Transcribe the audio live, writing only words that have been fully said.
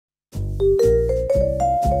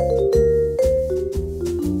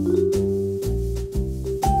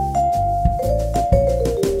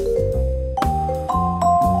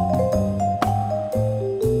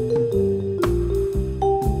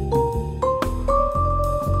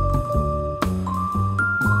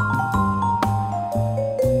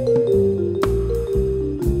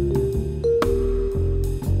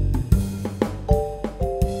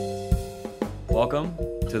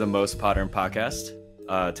host Potter and Podcast.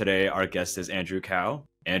 Today, our guest is Andrew Cow.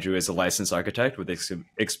 Andrew is a licensed architect with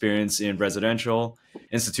experience in residential,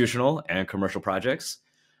 institutional, and commercial projects.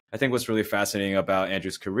 I think what's really fascinating about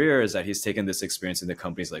Andrew's career is that he's taken this experience into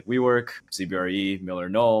companies like WeWork, CBRE, Miller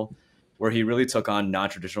Knoll, where he really took on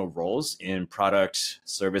non-traditional roles in product,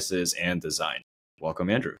 services, and design. Welcome,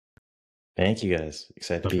 Andrew. Thank you, guys.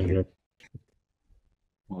 Excited to be here.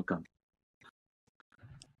 Welcome.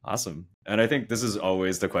 Awesome. And I think this is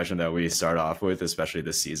always the question that we start off with, especially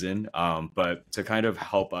this season. But to kind of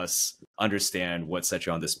help us understand what set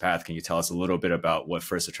you on this path, can you tell us a little bit about what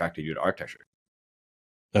first attracted you to architecture?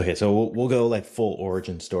 Okay, so we'll go like full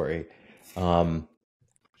origin story.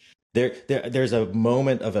 There's a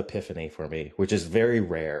moment of epiphany for me, which is very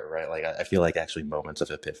rare, right? Like I feel like actually moments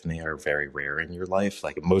of epiphany are very rare in your life.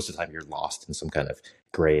 Like most of the time you're lost in some kind of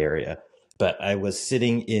gray area. But I was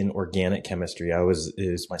sitting in organic chemistry. It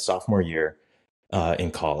was my sophomore year in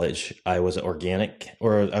college. I was I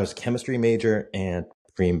was a chemistry major and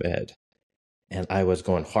pre-med. And I was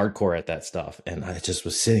going hardcore at that stuff. And I just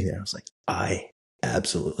was sitting there. I was like, I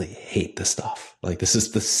absolutely hate this stuff. Like this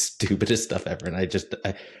is the stupidest stuff ever. And I just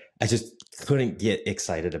couldn't get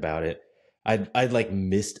excited about it. I'd like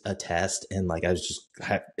missed a test and like I was just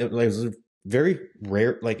it was very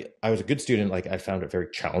rare. Like I was a good student. Like I found it very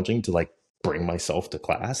challenging to like bring myself to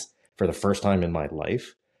class for the first time in my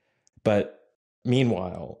life. But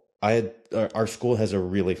meanwhile, our school has a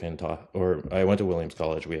really fantastic, I went to Williams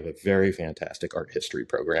College. We have a very fantastic art history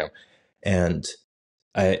program. And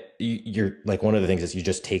you're like, one of the things is you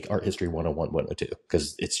just take art history 101, 102,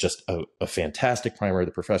 because it's just a fantastic primer.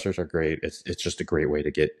 The professors are great. It's just a great way to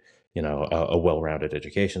get, a well-rounded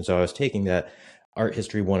education. So I was taking that. Art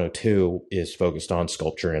history 102 is focused on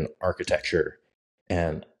sculpture and architecture.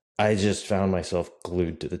 And I just found myself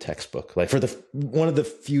glued to the textbook, like for one of the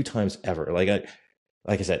few times ever. Like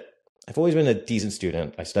I said, I've always been a decent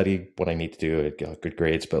student. I studied what I need to do. I got good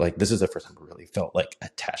grades, but like this is the first time I really felt like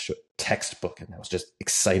attached to a textbook, and that was just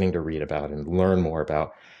exciting to read about and learn more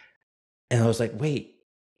about. And I was like, wait,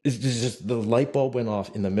 it's just the light bulb went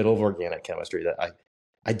off in the middle of organic chemistry that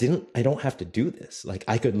I don't have to do this. Like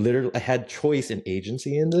I had choice and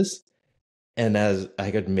agency in this. And as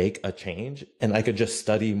I could make a change and I could just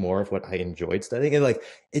study more of what I enjoyed studying. And like,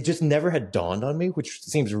 it just never had dawned on me, which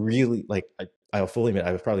seems really like, I'll fully admit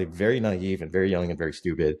I was probably very naive and very young and very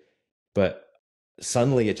stupid, but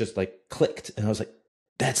suddenly it just like clicked. And I was like,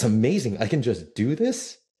 that's amazing. I can just do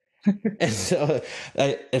this. And so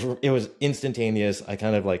it was instantaneous. I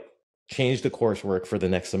kind of like changed the coursework for the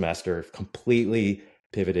next semester, completely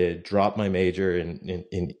pivoted, dropped my major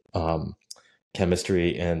in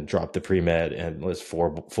chemistry and dropped the pre-med and was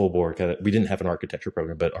full board. We didn't have an architecture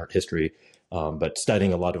program, but art history, but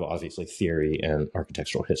studying a lot of obviously theory and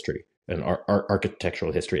architectural history and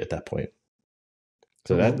architectural history at that point.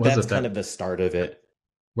 So that's kind of the start of it.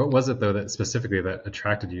 What was it though that specifically that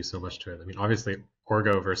attracted you so much to it? I mean, obviously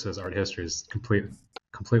Orgo versus art history is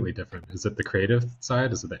completely different. Is it the creative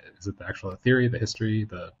side? Is it the actual theory, the history,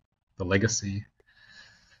 the legacy?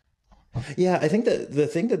 Yeah, I think that the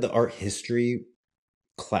thing that the art history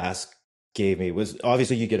class gave me was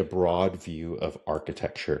obviously you get a broad view of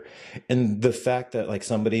architecture, and the fact that like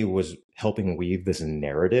somebody was helping weave this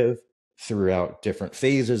narrative throughout different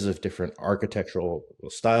phases of different architectural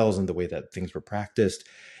styles and the way that things were practiced,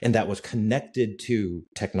 and that was connected to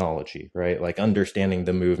technology, right? Like understanding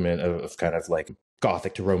the movement of kind of like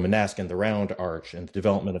Gothic to Romanesque and the round arch and the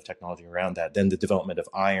development of technology around that, then the development of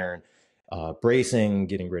iron, bracing,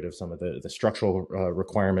 getting rid of some of the structural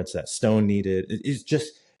requirements that stone needed. It's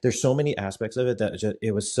just, there's so many aspects of it that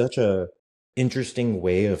it was such a interesting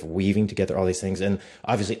way of weaving together all these things. And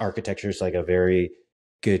obviously architecture is like a very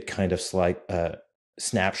good kind of slight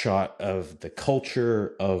snapshot of the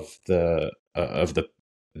culture of the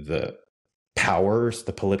powers,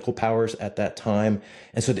 the political powers at that time.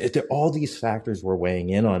 And so all these factors were weighing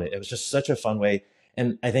in on it. It was just such a fun way.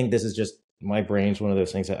 And I think this is just, my brain's one of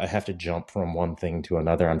those things that I have to jump from one thing to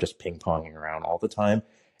another. I'm just ping-ponging around all the time.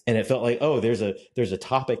 And it felt like, oh, there's a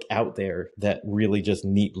topic out there that really just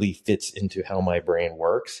neatly fits into how my brain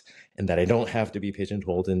works, and that I don't have to be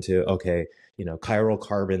pigeonholed into, okay, chiral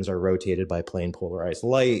carbons are rotated by plane polarized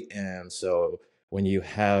light. And so when you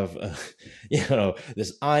have,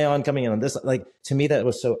 this ion coming in on this, like to me, that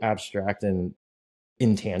was so abstract and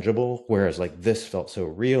intangible. Whereas like this felt so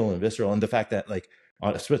real and visceral. And the fact that like,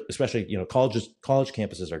 especially, college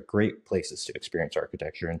campuses are great places to experience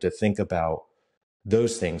architecture and to think about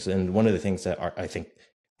those things. And one of the things that I think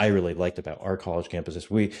I really liked about our college campus is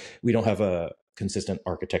we don't have a consistent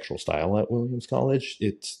architectural style at Williams College.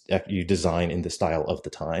 It's you design in the style of the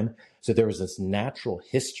time. So there was this natural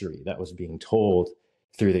history that was being told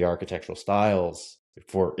through the architectural styles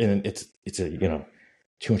and it's a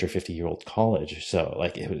 250-year-old college. So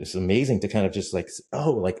like it was amazing to kind of just like,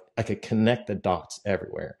 oh, like I could connect the dots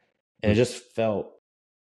everywhere. And it just felt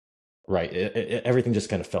right. Everything just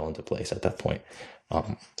kind of fell into place at that point.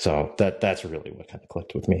 So that's really what kind of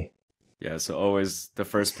clicked with me. Yeah, so always the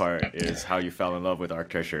first part is how you fell in love with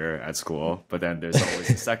architecture at school, but then there's always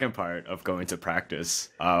the second part of going to practice.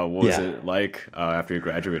 What was Yeah. it like after you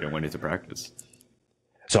graduated and went into practice?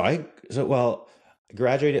 Well, I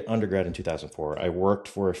graduated undergrad in 2004. I worked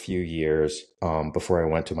for a few years before I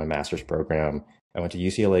went to my master's program. I went to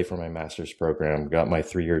UCLA for my master's program, got my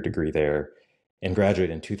 3-year degree there, and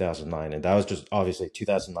graduated in 2009. And that was just obviously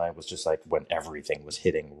 2009 was just like when everything was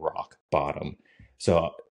hitting rock bottom.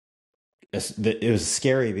 So it was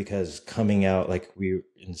scary because coming out, like we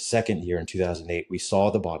in the second year in 2008, we saw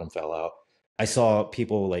the bottom fell out. I saw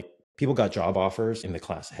people got job offers in the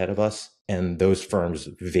class ahead of us, and those firms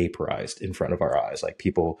vaporized in front of our eyes. Like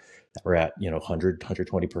people that were at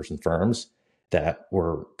 120 person firms that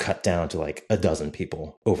were cut down to like a dozen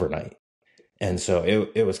people overnight. And so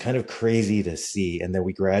it was kind of crazy to see. And then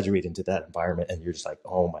we graduate into that environment, and you're just like,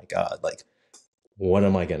 oh my God, like what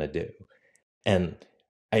am I gonna do? And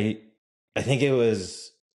I I think it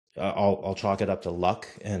was I'll chalk it up to luck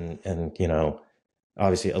and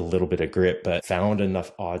obviously a little bit of grit, but found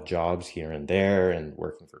enough odd jobs here and there, and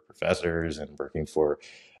working for professors and working for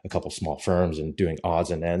a couple small firms and doing odds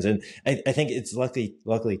and ends. And I think it's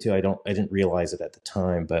luckily too. I didn't realize it at the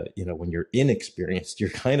time, but when you're inexperienced,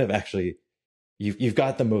 you're kind of actually you've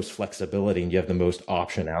got the most flexibility and you have the most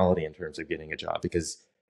optionality in terms of getting a job, because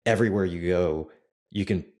everywhere you go, you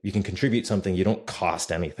can contribute something. You don't cost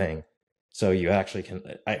anything. So you actually can.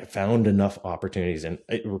 I found enough opportunities, and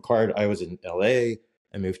it required. I was in LA.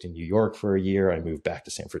 I moved to New York for a year. I moved back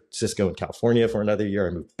to San Francisco and California for another year.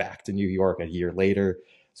 I moved back to New York a year later.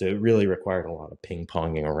 So it really required a lot of ping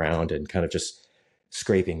ponging around and kind of just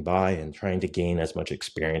scraping by and trying to gain as much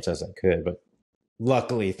experience as I could. But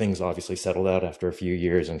luckily, things obviously settled out after a few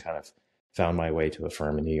years and kind of found my way to a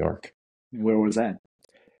firm in New York. Where was that?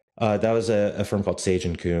 That was a firm called Sage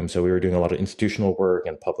and Coombe. So we were doing a lot of institutional work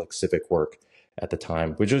and public civic work at the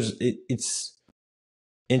time, which was it's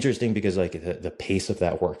interesting because like the pace of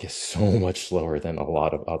that work is so much slower than a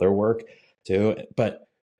lot of other work too. But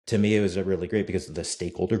to me, it was really great because the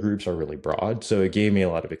stakeholder groups are really broad. So it gave me a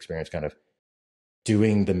lot of experience kind of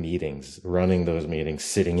doing the meetings, running those meetings,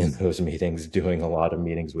 sitting in those meetings, doing a lot of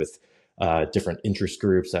meetings with different interest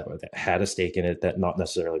groups that had a stake in it, that not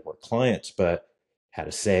necessarily were clients, but had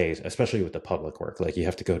a say, especially with the public work. Like you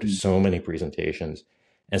have to go to so many presentations.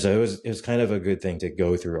 And so it was kind of a good thing to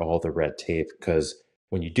go through all the red tape, because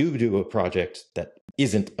when you do a project that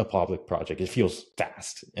isn't a public project, it feels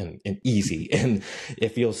fast and easy, and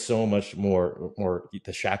it feels so much more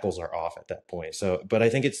the shackles are off at that point. So, but I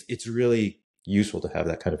think it's really useful to have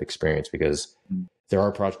that kind of experience, because there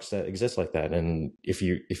are projects that exist like that. And if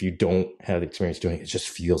you don't have the experience doing it, it just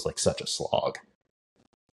feels like such a slog.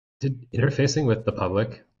 Did interfacing with the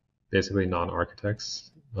public, basically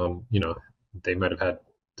non-architects, they might have had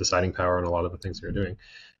deciding power on a lot of the things you're doing.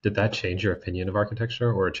 Did that change your opinion of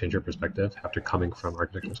architecture or change your perspective after coming from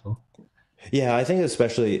architecture school? Yeah, I think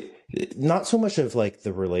especially not so much of like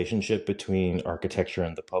the relationship between architecture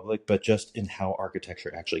and the public, but just in how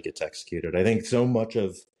architecture actually gets executed. I think so much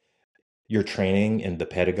of your training and the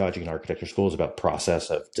pedagogy in architecture school is about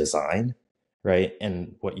process of design, right?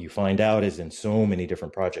 And what you find out is in so many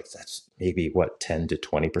different projects, that's maybe 10 to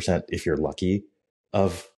 20%, if you're lucky,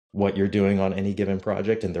 of what you're doing on any given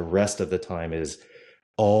project. And the rest of the time is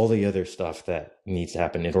all the other stuff that needs to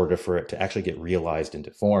happen in order for it to actually get realized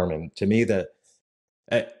into form. And to me, that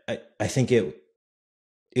I think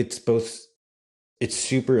it's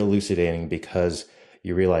super elucidating, because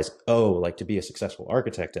you realize, oh, like to be a successful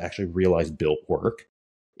architect, to actually realize built work,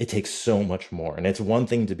 it takes so much more. And it's one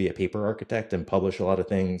thing to be a paper architect and publish a lot of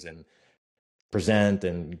things and present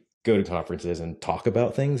and go to conferences and talk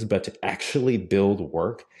about things, but to actually build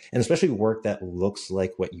work, and especially work that looks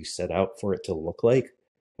like what you set out for it to look like,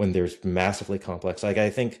 when there's massively complex, like I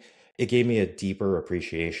think it gave me a deeper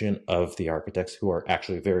appreciation of the architects who are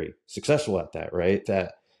actually very successful at that, right?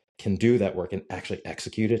 That can do that work and actually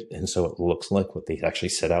execute it. And so it looks like what they actually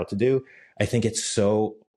set out to do. I think it's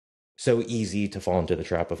so easy to fall into the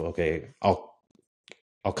trap of, okay, I'll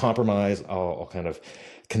compromise, I'll kind of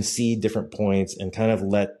concede different points and kind of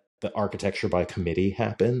let the architecture by committee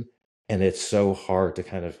happen. And it's so hard to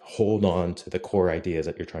kind of hold on to the core ideas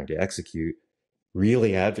that you're trying to execute,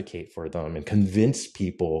 really advocate for them and convince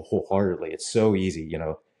people wholeheartedly. It's so easy,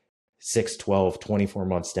 6, 12, 24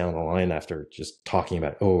 months down the line after just talking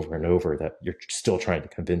about it over and over that you're still trying to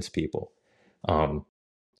convince people. Um,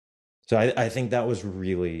 so I think that was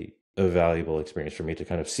really a valuable experience for me to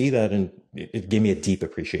kind of see that. And it gave me a deep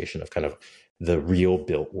appreciation of kind of the real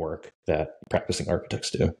built work that practicing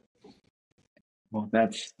architects do. Well,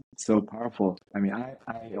 that's so powerful. I mean,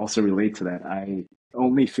 I also relate to that. I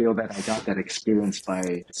only feel that I got that experience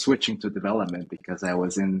by switching to development because I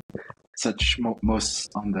was in such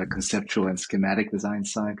most on the conceptual and schematic design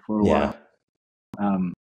side for a while.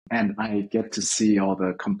 And I get to see all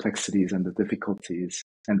the complexities and the difficulties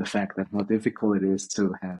and the fact that how difficult it is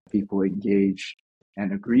to have people engage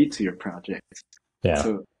and agree to your project. Yeah.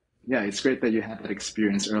 So yeah, it's great that you had that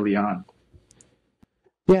experience early on.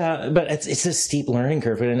 Yeah, but it's a steep learning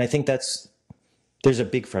curve, and I think there's a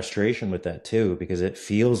big frustration with that too, because it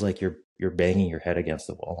feels like you're banging your head against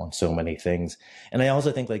the wall on so many things. And I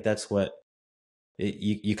also think like that's what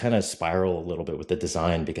you kind of spiral a little bit with the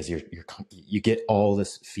design, because you get all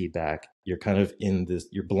this feedback. You're kind of in this,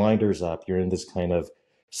 your blinders up. You're in this kind of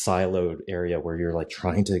siloed area where you're like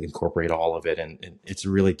trying to incorporate all of it, and it's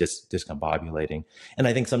really discombobulating. And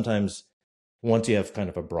I think sometimes once you have kind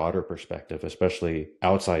of a broader perspective, especially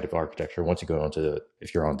outside of architecture, once you go onto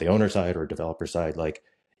if you're on the owner side or developer side, like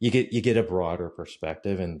you get a broader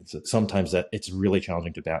perspective, and sometimes that it's really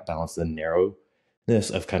challenging to balance the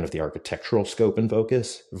narrowness of kind of the architectural scope and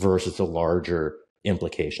focus versus the larger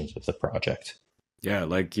implications of the project. Yeah,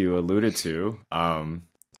 like you alluded to,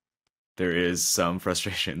 there is some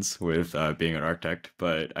frustrations with being an architect,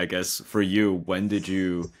 but I guess for you, when did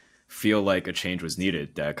you feel like a change was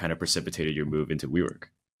needed that kind of precipitated your move into WeWork?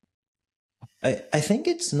 I think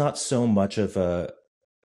it's not so much of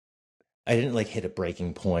I didn't like hit a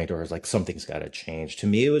breaking point or like something's got to change. To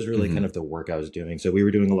me, it was really kind of the work I was doing. So we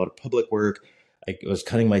were doing a lot of public work. I was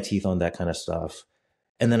cutting my teeth on that kind of stuff.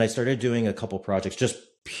 And then I started doing a couple projects just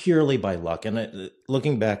purely by luck. And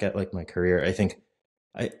looking back at like my career, I think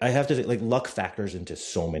I have to like luck factors into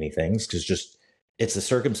so many things, because just it's the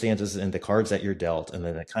circumstances and the cards that you're dealt, and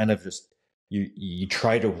then it kind of just you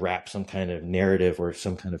try to wrap some kind of narrative or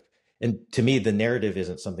some kind of, and to me the narrative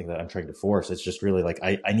isn't something that I'm trying to force. It's just really like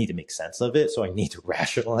I need to make sense of it, so I need to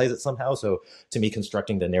rationalize it somehow. So to me,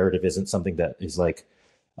 constructing the narrative isn't something that is like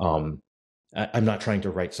I'm not trying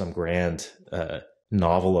to write some grand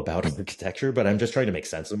novel about architecture, but I'm just trying to make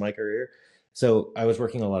sense of my career. So I was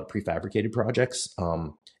working on a lot of prefabricated projects,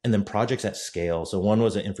 and then projects at scale. So one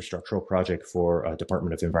was an infrastructural project for a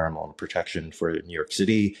Department of Environmental Protection for New York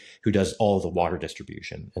City, who does all the water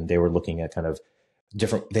distribution. And they were looking at kind of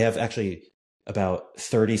they have actually about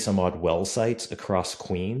 30 some odd well sites across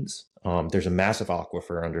Queens. There's a massive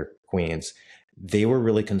aquifer under Queens. They were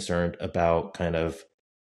really concerned about kind of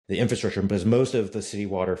the infrastructure, because most of the city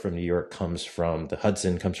water from New York comes from the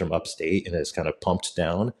Hudson, comes from upstate, and is kind of pumped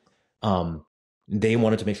down. They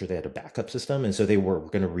wanted to make sure they had a backup system. And so they were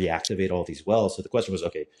going to reactivate all these wells. So the question was,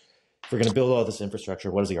 okay, if we're going to build all this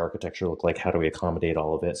infrastructure, what does the architecture look like? How do we accommodate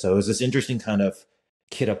all of it? So it was this interesting kind of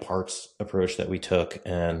kit of parts approach that we took,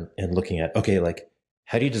 and looking at, okay, like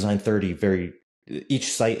how do you design 30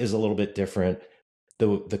 each site is a little bit different.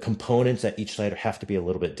 The components at each site have to be a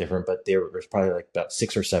little bit different, but there's probably like about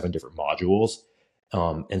 6 or 7 different modules.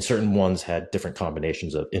 And certain ones had different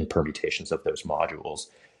combinations in permutations of those modules.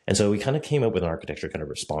 And so we kind of came up with an architecture kind of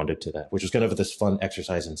responded to that, which was kind of this fun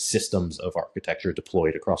exercise in systems of architecture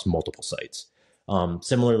deployed across multiple sites.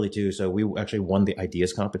 Similarly too, so we actually won the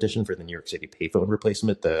ideas competition for the New York City payphone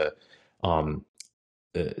replacement.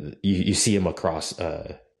 You see them across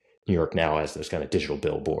New York now as those kind of digital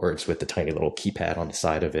billboards with the tiny little keypad on the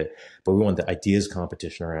side of it. But we won the ideas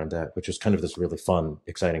competition around that, which was kind of this really fun,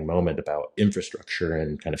 exciting moment about infrastructure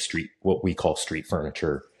and kind of what we call street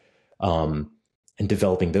furniture, and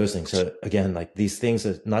developing those things. So again, like these things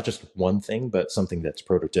are not just one thing, but something that's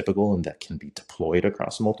prototypical and that can be deployed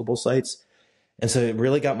across multiple sites. And so it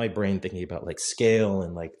really got my brain thinking about like scale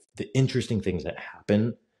and like the interesting things that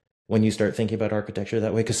happen when you start thinking about architecture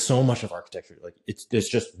that way. Because so much of architecture, like it's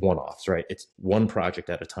just one-offs, right? It's one project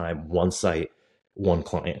at a time, one site, one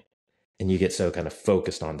client. And you get so kind of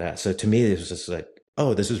focused on that. So to me, it was just like,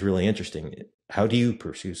 oh, this is really interesting. How do you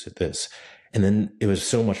pursue this? And then it was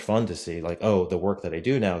so much fun to see like, oh, the work that I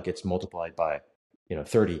do now gets multiplied by,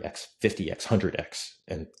 30x, 50x, 100x.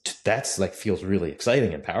 And that's like feels really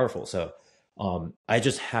exciting and powerful. So I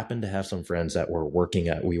just happened to have some friends that were working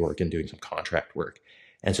at WeWork and doing some contract work.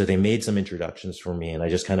 And so they made some introductions for me, and I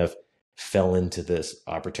just kind of fell into this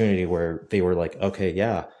opportunity where they were like, okay,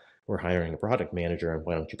 yeah, we're hiring a product manager, and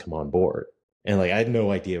why don't you come on board? And like, I had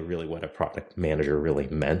no idea really what a product manager really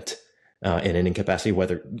meant in any capacity,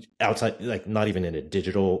 whether outside, like not even in a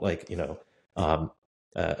digital, like,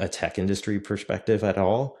 a tech industry perspective at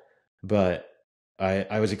all. But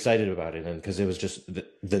I was excited about it, and because it was just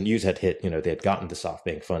the news had hit, they had gotten the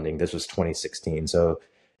SoftBank funding. This was 2016, so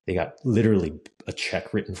they got literally a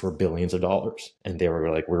check written for billions of dollars, and they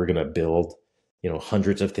were like, "We're going to build,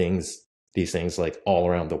 hundreds of these things like all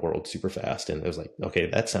around the world super fast." And it was like, okay,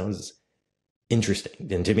 that sounds interesting.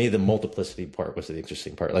 And to me, the multiplicity part was the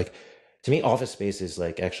interesting part. Like, to me, office space is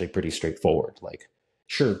like actually pretty straightforward. Like,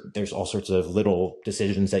 sure, there's all sorts of little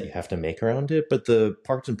decisions that you have to make around it, but the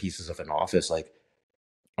parts and pieces of an office like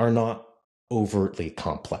are not overtly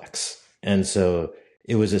complex. And so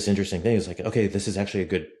it was this interesting thing. It's like, okay, this is actually a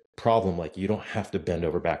good problem. Like, you don't have to bend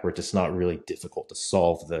over backwards. It's not really difficult to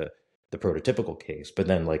solve the prototypical case, but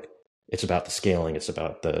then like it's about the scaling, it's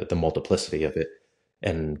about the multiplicity of it,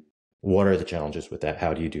 and what are the challenges with that?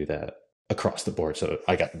 How do you do that across the board? So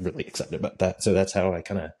I got really excited about that. So that's how I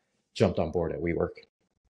kind of jumped on board at WeWork.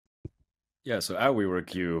 Yeah, so at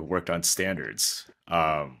WeWork, you worked on standards,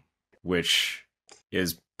 which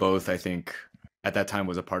is both, I think, at that time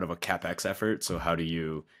was a part of a CapEx effort. So how do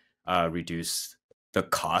you reduce the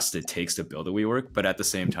cost it takes to build a WeWork, but at the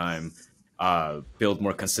same time, build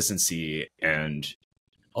more consistency and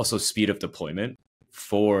also speed of deployment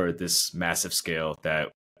for this massive scale that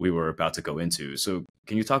we were about to go into. So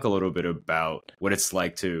can you talk a little bit about what it's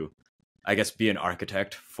like to, I guess, be an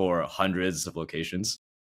architect for hundreds of locations?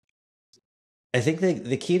 I think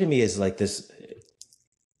the key to me is like this,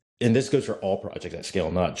 and this goes for all projects at scale,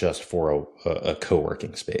 not just for a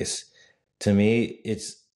co-working space. To me,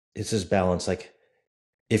 it's this balance. Like,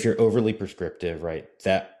 if you're overly prescriptive, right,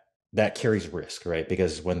 that carries risk, right?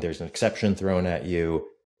 Because when there's an exception thrown at you,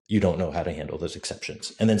 you don't know how to handle those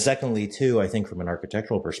exceptions. And then secondly, too, I think from an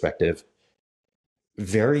architectural perspective,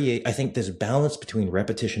 I think this balance between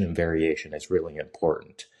repetition and variation is really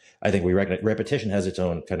important. I think we recognize repetition has its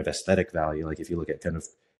own kind of aesthetic value. Like, if you look at kind of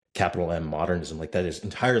capital M modernism, like that is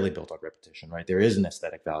entirely built on repetition, right? There is an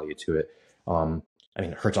aesthetic value to it. I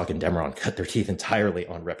mean, Herzog and Demeron cut their teeth entirely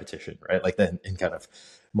on repetition, right? Like that in kind of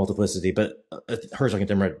multiplicity. But Herzog and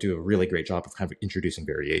Demeron do a really great job of kind of introducing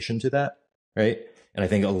variation to that, right? And I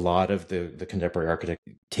think a lot of the contemporary architect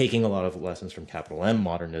taking a lot of lessons from capital M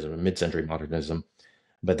modernism and mid-century modernism,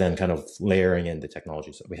 but then kind of layering in the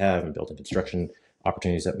technologies that we have and built-in construction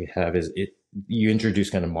opportunities that we have, you introduce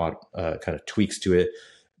kind of tweaks to it.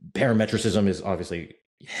 Parametricism is obviously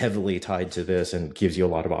heavily tied to this and gives you a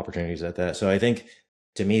lot of opportunities at that. So I think,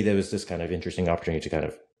 to me, there was this kind of interesting opportunity to kind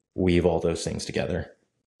of weave all those things together.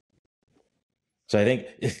 So I think,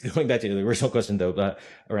 going back to the original question though, but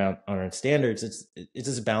around standards, it's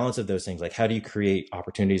this balance of those things. Like, how do you create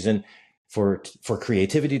opportunities and for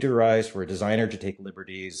creativity to rise, for a designer to take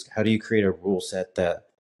liberties? How do you create a rule set that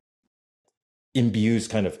imbues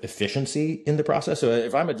kind of efficiency in the process? So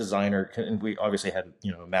if I'm a designer, and we obviously had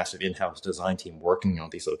a massive in-house design team working on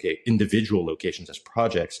these individual locations as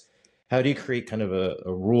projects, how do you create kind of a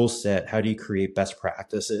rule set? How do you create best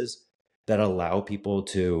practices that allow people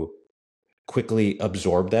to quickly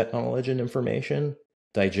absorb that knowledge and information,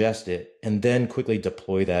 digest it, and then quickly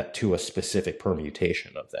deploy that to a specific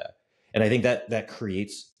permutation of that? And I think that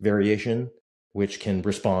creates variation, which can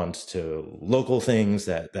respond to local things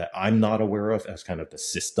that I'm not aware of as kind of the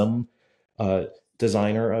system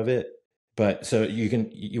designer of it. But so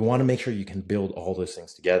you want to make sure you can build all those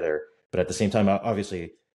things together. But at the same time,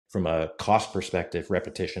 obviously, from a cost perspective,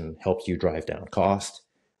 repetition helps you drive down cost.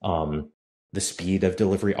 The speed of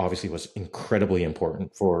delivery obviously was incredibly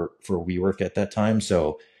important for WeWork at that time.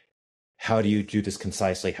 So how do you do this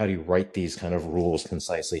concisely? How do you write these kind of rules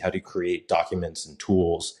concisely? How do you create documents and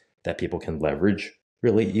tools that people can leverage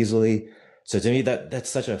really easily? So to me, that's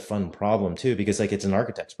such a fun problem too, because like, it's an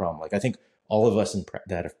architect's problem. Like, I think all of us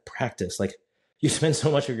that have practiced, like, you spend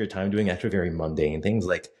so much of your time doing actually very mundane things.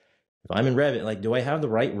 Like, if I'm in Revit, like, do I have the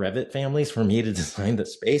right Revit families for me to design the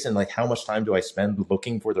space? And like, how much time do I spend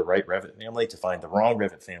looking for the right Revit family to find the wrong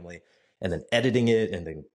Revit family, and then editing it and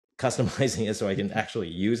then customizing it so I can actually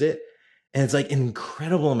use it? And it's like an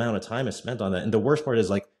incredible amount of time is spent on that. And the worst part is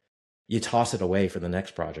like, you toss it away for the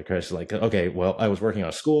next project. Right? It's like, okay, well, I was working on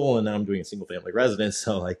a school and now I'm doing a single family residence.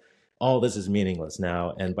 So like, all this is meaningless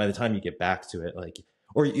now. And by the time you get back to it, like,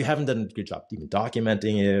 or you haven't done a good job even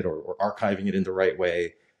documenting it or archiving it in the right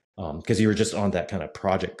way, because you were just on that kind of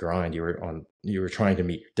project grind. You were trying to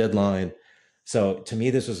meet your deadline. So to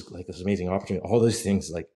me, this was like this amazing opportunity. All those things,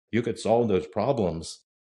 like, you could solve those problems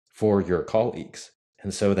for your colleagues.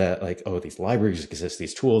 And so that, like, oh, these libraries exist,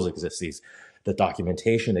 these tools exist, these the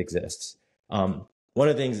documentation exists. One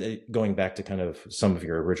of the things, going back to kind of some of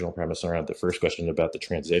your original premise around the first question about the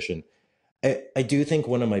transition, I do think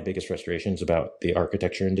one of my biggest frustrations about the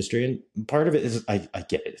architecture industry, and part of it is I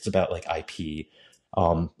get it. It's about like IP.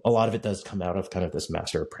 A lot of it does come out of kind of this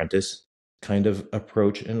master apprentice kind of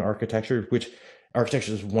approach in architecture, which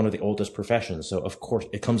architecture is one of the oldest professions. So of course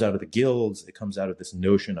it comes out of the guilds. It comes out of this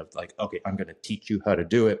notion of like, okay, I'm going to teach you how to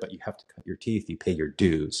do it, but you have to cut your teeth. You pay your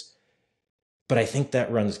dues. But I think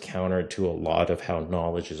that runs counter to a lot of how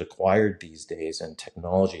knowledge is acquired these days and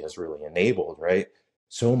technology has really enabled, right?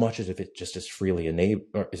 So much of it just is freely enabled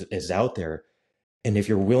or is out there. And if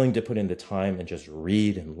you're willing to put in the time and just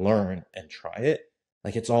read and learn and try it,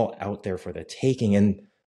 like it's all out there for the taking. And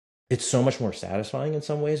it's so much more satisfying in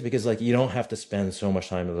some ways because like you don't have to spend so much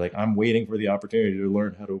time like I'm waiting for the opportunity to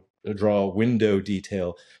learn how to draw a window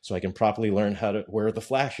detail so I can properly learn how to where the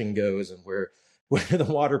flashing goes and where the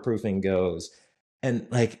waterproofing goes. And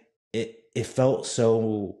like it felt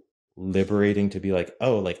so liberating to be like,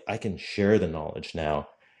 oh, like I can share the knowledge now.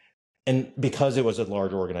 And because it was a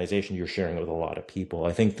large organization, you're sharing it with a lot of people.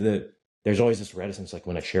 I think that there's always this reticence, like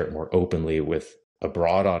when I share it more openly with a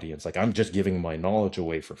broad audience, like I'm just giving my knowledge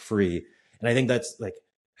away for free. And I think that's like,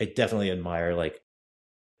 I definitely admire like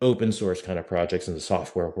open source kind of projects in the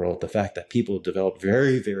software world, the fact that people develop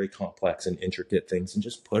very, very complex and intricate things and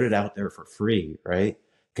just put it out there for free, right?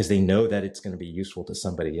 Because they know that it's going to be useful to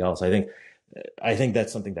somebody else. I think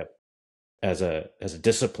that's something that as a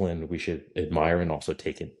discipline we should admire and also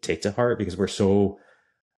take to heart because we're so.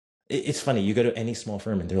 It's funny. You go to any small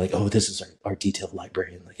firm and they're like, "Oh, this is our detailed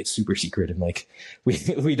library, and like it's super secret, and like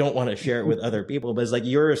we don't want to share it with other people." But it's like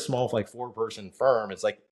you're a small like 4-person firm. It's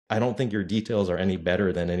like I don't think your details are any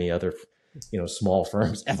better than any other, small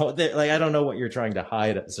firms out there. Like I don't know what you're trying to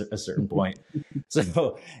hide at a certain point.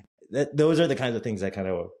 So those are the kinds of things that kind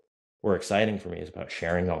of were exciting for me is about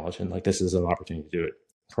sharing knowledge, and like this is an opportunity to do it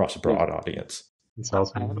across a broad audience. It's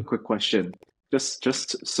awesome. I have a quick question,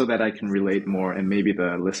 just so that I can relate more, and maybe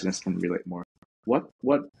the listeners can relate more.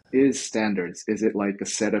 What is standards? Is it like a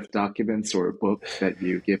set of documents or a book that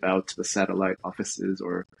you give out to the satellite offices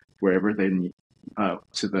or wherever they need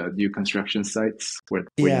to the new construction sites where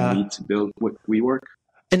you need to build WeWork?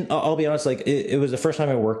 And I'll be honest, like it was the first time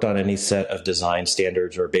I worked on any set of design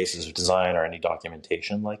standards or basis of design or any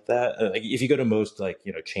documentation like that. Like if you go to most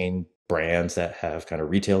chain brands that have kind of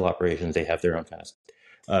retail operations, they have their own kind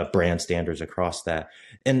of brand standards across that.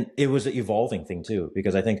 And it was an evolving thing too,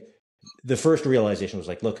 because I think the first realization was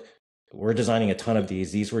like, look, we're designing a ton of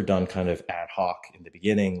these. These were done kind of ad hoc in the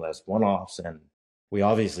beginning as one-offs. And we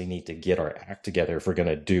obviously need to get our act together if we're going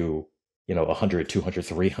to do, 100, 200,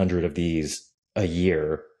 300 of these a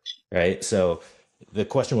year, right? So the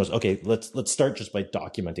question was, okay, let's start just by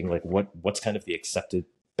documenting like what's kind of the accepted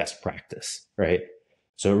best practice, right?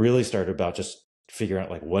 So it really started about just figuring out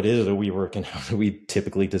like what is a WeWork and how do we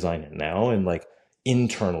typically design it now, and like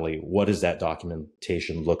internally, what does that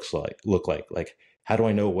documentation look like? Like how do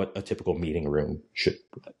I know what a typical meeting room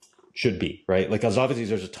should be, right? Like because obviously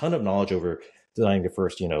there's a ton of knowledge over designing the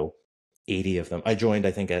first 80 of them. I joined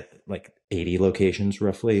I think at like 80 locations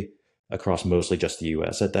roughly across mostly just the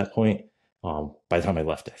US at that point. By the time I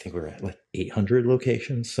left, I think we were at like 800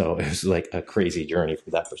 locations. So it was like a crazy journey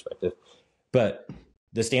from that perspective. But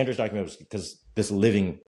the standards document was because this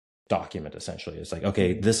living document essentially is like,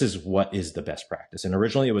 okay, this is what is the best practice. And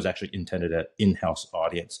originally it was actually intended at in-house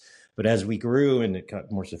audience. But as we grew and it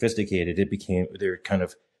got more sophisticated, there were kind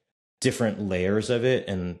of different layers of it.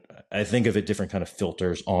 And I think of it different kind of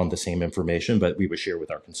filters on the same information, but we would share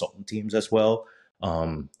with our consultant teams as well.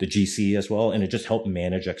 The GC as well. And it just helped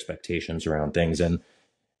manage expectations around things. And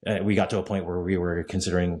we got to a point where we were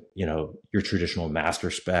considering, your traditional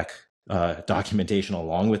master spec documentation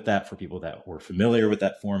along with that for people that were familiar with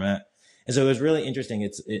that format. And so it was really interesting.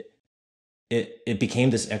 It became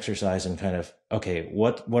this exercise in kind of, okay,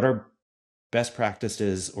 what are best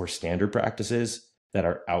practices or standard practices that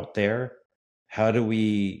are out there? How do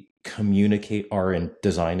we communicate our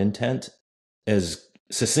design intent as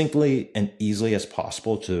succinctly and easily as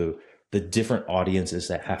possible to the different audiences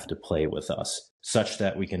that have to play with us, such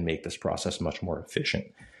that we can make this process much more efficient?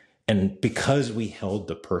 And because we held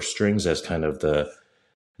the purse strings as kind of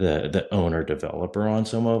the owner developer on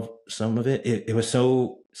some of it, it was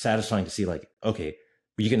so satisfying to see like, okay,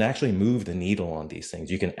 you can actually move the needle on these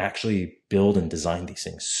things. You can actually build and design these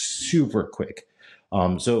things super quick.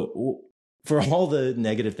 So for all the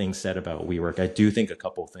negative things said about WeWork, I do think a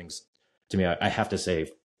couple of things to me, I have to say,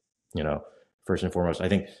 first and foremost, I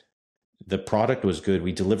think the product was good.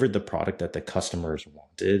 We delivered the product that the customers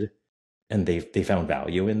wanted. and they found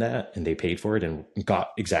value in that, and they paid for it and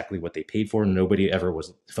got exactly what they paid for. Nobody ever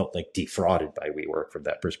felt like defrauded by WeWork from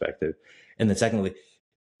that perspective. And then secondly,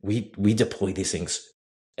 we deploy these things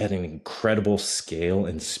at an incredible scale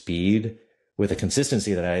and speed with a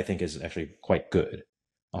consistency that I think is actually quite good.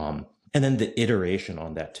 And then the iteration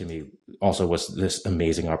on that to me also was this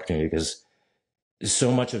amazing opportunity, because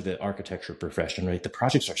so much of the architecture profession, right, the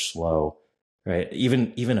projects are slow, right?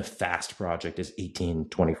 Even a fast project is 18,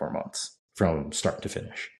 24 months from start to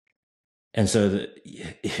finish. And so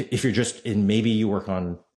if you're just in, maybe you work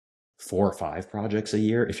on 4 or 5 projects a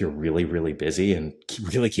year, if you're really, really busy and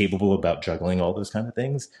really capable about juggling all those kind of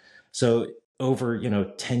things. So over,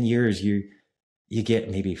 10 years, you get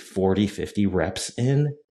maybe 40, 50 reps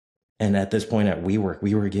in. And at this point at WeWork,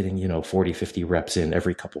 we were getting, 40, 50 reps in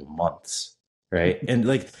every couple of months. Right. And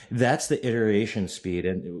like, that's the iteration speed.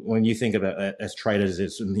 And when you think about it, as trite as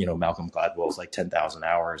it's, Malcolm Gladwell's like 10,000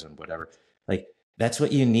 hours and whatever, like that's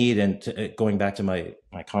what you need. And going back to my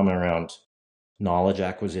comment around knowledge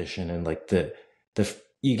acquisition, and like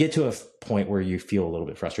you get to a point where you feel a little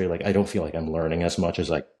bit frustrated. Like, I don't feel like I'm learning as much as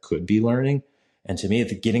I could be learning. And to me,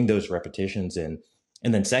 getting those repetitions in,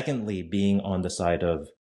 and then secondly, being on the side of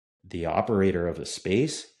the operator of the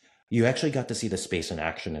space, you actually got to see the space in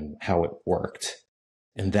action and how it worked.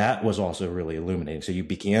 And that was also really illuminating. So you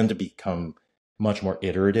began to become much more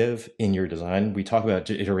iterative in your design. We talk about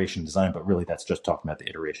iteration design, but really that's just talking about the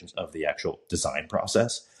iterations of the actual design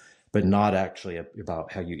process, but not actually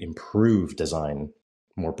about how you improve design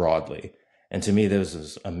more broadly. And to me, there's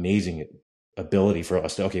this amazing ability for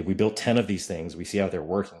us to, okay, we built 10 of these things. We see how they're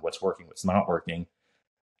working, what's not working.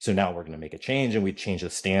 So now we're going to make a change, and we'd change the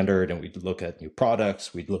standard, and we'd look at new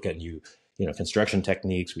products. We'd look at new, construction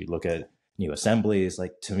techniques. We'd look at new assemblies.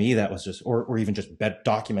 Like, to me, that was just, or even just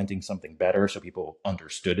documenting something better so people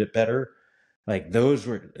understood it better. Like,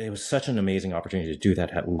 it was such an amazing opportunity to do that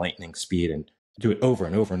at lightning speed and do it over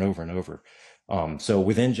and over and over and over. So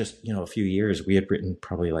within just, a few years, we had written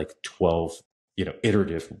probably like 12,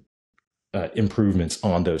 iterative improvements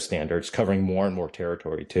on those standards, covering more and more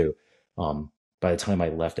territory too. By the time I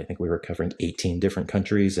left, I think we were covering 18 different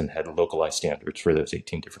countries and had localized standards for those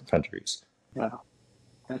 18 different countries. Wow,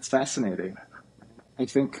 that's fascinating. I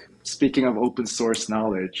think, speaking of open source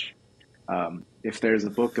knowledge, if there's a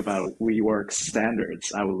book about WeWork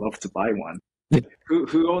standards, I would love to buy one.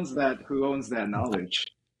 Who owns that? Who owns that knowledge?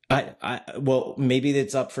 Well, maybe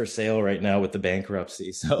it's up for sale right now with the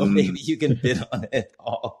bankruptcy, so maybe you can bid on it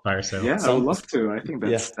all. Fire sale. Yeah, I would love to. I think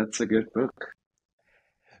that's a good book.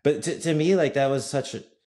 But to me, like, that was actually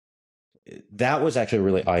a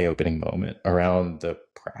really eye-opening moment around the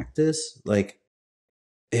practice. Like,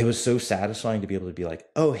 it was so satisfying to be able to be like,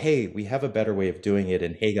 oh, hey, we have a better way of doing it.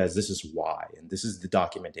 And hey, guys, this is why. And this is the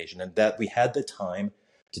documentation. And that we had the time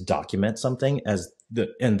to document something as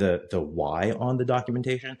the why on the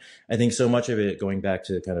documentation. I think so much of it, going back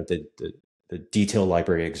to kind of the detail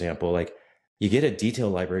library example, like, you get a detail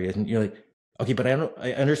library and you're like, okay, but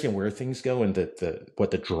I understand where things go and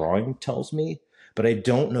what the drawing tells me, but I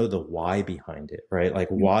don't know the why behind it, right? Like,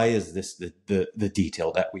 why is this the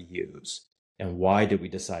detail that we use, and why did we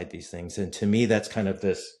decide these things? And to me, that's kind of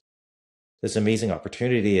this amazing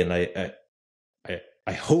opportunity. And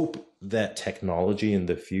I hope that technology in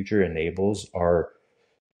the future enables our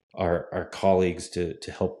colleagues to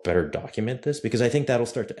help better document this, because I think that'll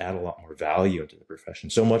start to add a lot more value into the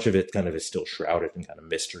profession. So much of it kind of is still shrouded in kind of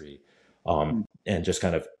mystery. And just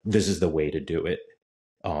kind of, this is the way to do it,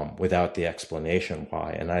 without the explanation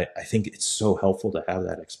why. And I think it's so helpful to have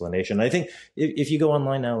that explanation. I think if you go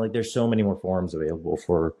online now, like, there's so many more forums available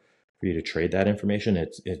for you to trade that information.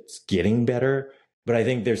 It's getting better, but I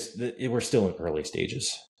think we're still in early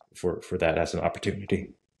stages for that as an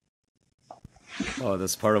opportunity. Well,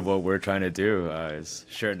 that's part of what we're trying to do, is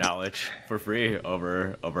share knowledge for free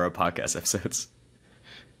over our podcast episodes.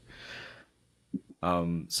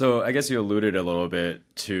 So I guess you alluded a little bit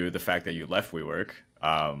to the fact that you left WeWork,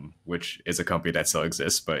 which is a company that still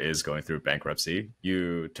exists but is going through bankruptcy.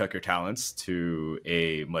 You took your talents to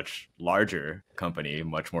a much larger company,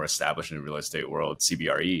 much more established in the real estate world,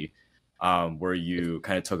 CBRE, where you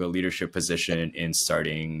kind of took a leadership position in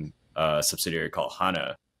starting a subsidiary called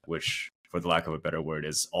HANA, which, for the lack of a better word,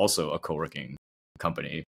 is also a co-working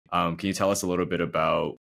company. Can you tell us a little bit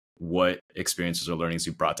about what experiences or learnings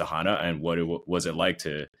you brought to HANA, and what was it like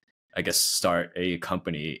to, I guess, start a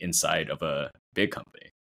company inside of a big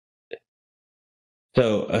company?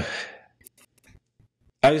 So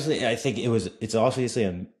obviously, I think it's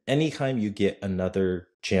obviously anytime you get another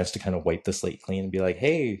chance to kind of wipe the slate clean and be like,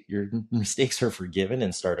 hey, your mistakes are forgiven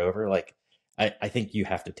and start over. Like, I think you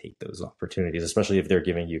have to take those opportunities, especially if they're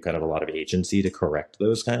giving you kind of a lot of agency to correct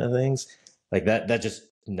those kind of things. Like that just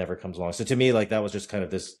never comes along. So to me, like that was just kind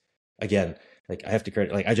of this, again, like I have to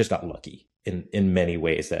credit, like I just got lucky in many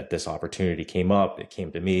ways that this opportunity came up, it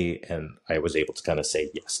came to me, and I was able to kind of say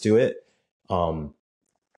yes to it. And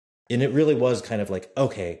it really was kind of like,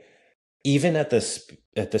 okay, even at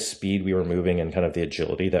the speed we were moving and kind of the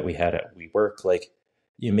agility that we had at WeWork, like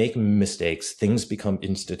you make mistakes, things become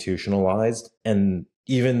institutionalized, and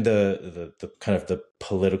even the kind of the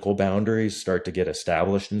political boundaries start to get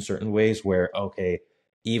established in certain ways where, okay,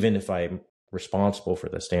 even if I'm responsible for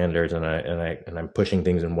the standards and I'm pushing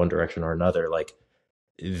things in one direction or another, like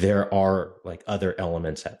there are like other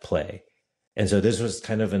elements at play. And so this was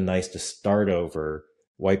kind of a nice to start over,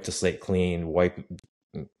 wipe the slate clean, wipe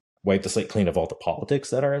the slate clean of all the politics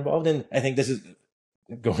that are involved. And I think this is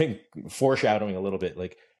foreshadowing a little bit,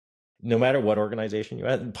 like no matter what organization you're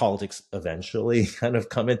at, politics eventually kind of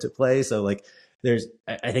come into play. So like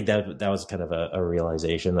I think that was kind of a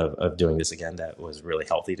realization of doing this again that was really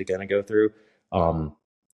healthy to kind of go through.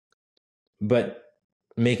 But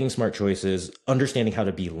making smart choices, understanding how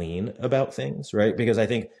to be lean about things, right? Because I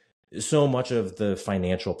think so much of the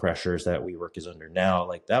financial pressures that WeWork is under now,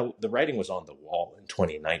 like that, the writing was on the wall in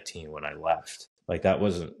 2019 when I left. Like that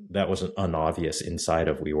wasn't unobvious inside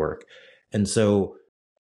of WeWork. And so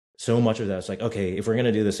much of that is like, okay, if we're going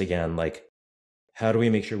to do this again, like how do we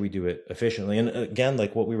make sure we do it efficiently? And again,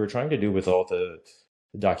 like what we were trying to do with all the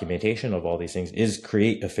documentation of all these things is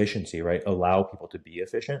create efficiency, right? Allow people to be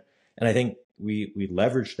efficient. And I think we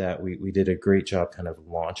leveraged that. We did a great job kind of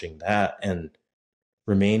launching that and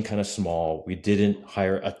remain kind of small. We didn't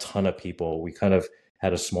hire a ton of people. We kind of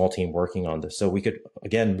had a small team working on this. So we could,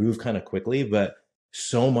 again, move kind of quickly, but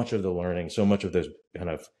so much of the learning, so much of those kind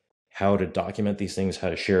of how to document these things, how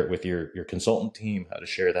to share it with your consultant team, how to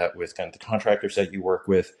share that with kind of the contractors that you work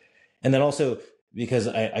with. And then also because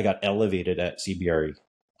I got elevated at CBRE,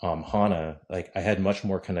 HANA, like I had much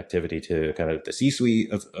more connectivity to kind of the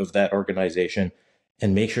C-suite of that organization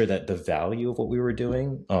and make sure that the value of what we were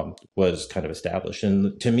doing was kind of established.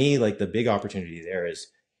 And to me, like the big opportunity there is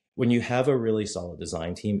when you have a really solid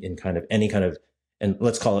design team in kind of any kind of, and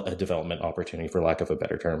let's call it a development opportunity for lack of a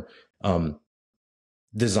better term,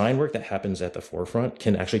 design work that happens at the forefront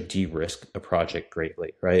can actually de-risk a project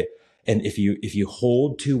greatly, right? And if you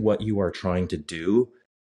hold to what you are trying to do,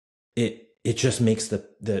 it just makes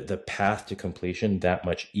the path to completion that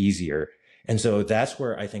much easier. And so that's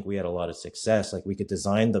where I think we had a lot of success. Like we could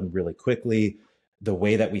design them really quickly. The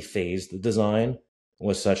way that we phased the design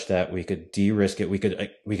was such that we could de-risk it. We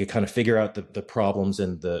could kind of figure out the problems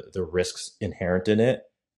and the risks inherent in it,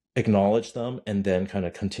 acknowledge them, and then kind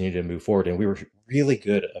of continue to move forward. And we were really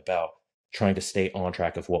good about trying to stay on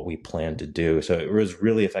track of what we planned to do. So it was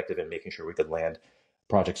really effective in making sure we could land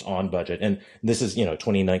projects on budget. And this is,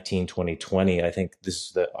 2019, 2020. I think this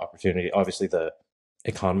is the opportunity. Obviously, the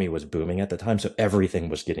economy was booming at the time, so everything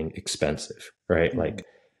was getting expensive, right? Mm-hmm. Like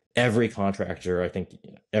every contractor, I think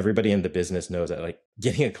everybody in the business knows that like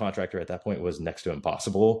getting a contractor at that point was next to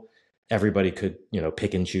impossible. Everybody could,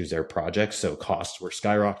 pick and choose their projects. So costs were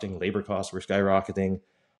skyrocketing, labor costs were skyrocketing.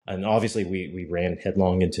 And obviously we ran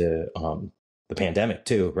headlong into the pandemic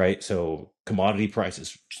too, right? So commodity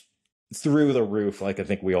prices through the roof. Like I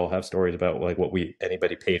think we all have stories about like what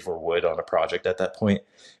anybody paid for wood on a project at that point,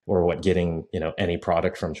 or what getting, any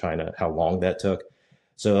product from China, how long that took.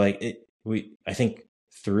 So like I think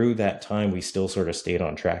through that time, we still sort of stayed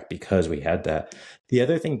on track because we had that. The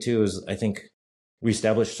other thing too, is I think we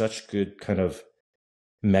established such good kind of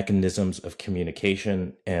mechanisms of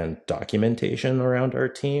communication and documentation around our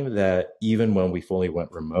team that even when we fully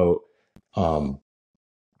went remote,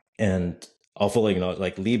 and I'll fully acknowledge,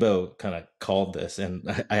 like Lebo kind of called this, and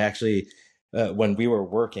I actually, when we were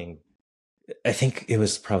working, I think it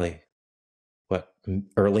was probably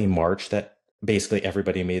early March that basically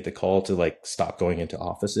everybody made the call to like stop going into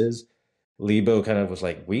offices. Lebo kind of was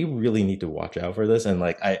like, we really need to watch out for this. And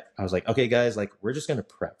like, I was like, okay, guys, like we're just going to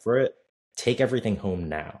prep for it. Take everything home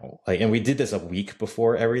now. Like, and we did this a week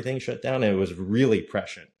before everything shut down, and it was really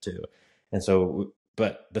prescient too. And so,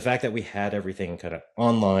 but the fact that we had everything kind of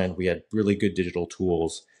online, we had really good digital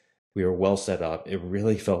tools, we were well set up. It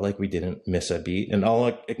really felt like we didn't miss a beat. And I'll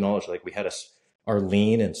acknowledge, like we had our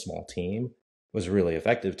lean and small team was really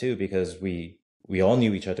effective too, because we all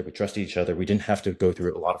knew each other, we trusted each other. We didn't have to go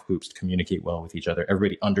through a lot of hoops to communicate well with each other.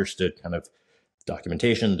 Everybody understood kind of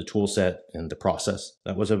documentation, the tool set, and the process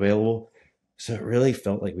that was available. So it really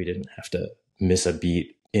felt like we didn't have to miss a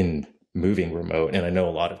beat in moving remote. And I know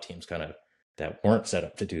a lot of teams kind of that weren't set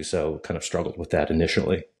up to do so kind of struggled with that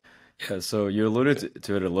initially. Yeah, so you alluded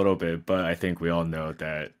to it a little bit, but I think we all know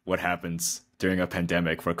that what happens during a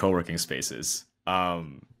pandemic for co-working spaces.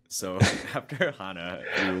 So after HANA,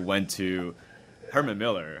 you went to Herman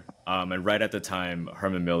Miller, and right at the time,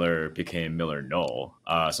 Herman Miller became Miller Knoll.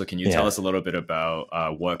 So can you tell Yeah. us a little bit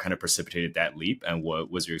about what kind of precipitated that leap, and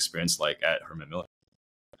what was your experience like at Herman Miller?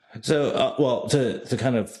 So, well, to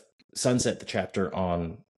kind of sunset the chapter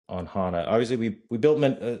on HANA, obviously we built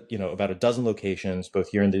about a dozen locations, both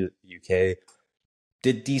here in the UK,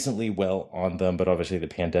 did decently well on them, but obviously the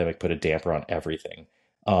pandemic put a damper on everything.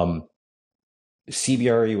 Um,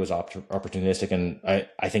 CBRE was opportunistic, and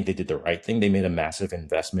I think they did the right thing. They made a massive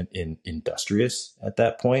investment in Industrious at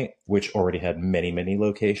that point, which already had many, many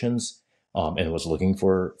locations, and was looking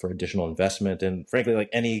for additional investment. And frankly, like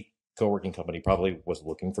any co-working company, probably was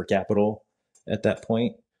looking for capital at that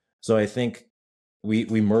point. So I think we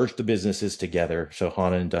merged the businesses together. So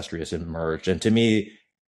HANA and Industrious had merged, and to me,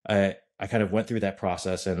 I kind of went through that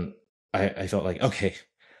process, and I felt like, okay,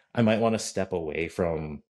 I might want to step away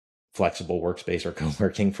from flexible workspace or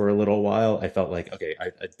co-working for a little while. I felt like, okay,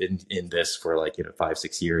 I've been in this for like, 5,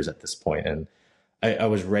 6 years at this point, and I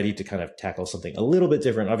was ready to kind of tackle something a little bit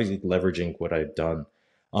different, obviously leveraging what I've done.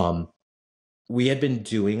 Um, we had been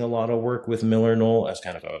doing a lot of work with Miller Knoll as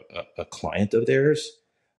kind of a client of theirs.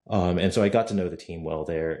 And so I got to know the team well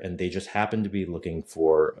there, and they just happened to be looking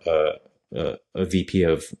for a VP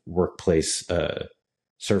of workplace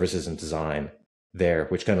services and design there,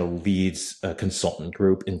 which kind of leads a consultant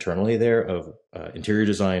group internally there of interior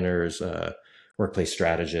designers, workplace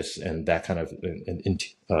strategists, and that kind of, and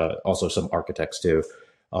also some architects too,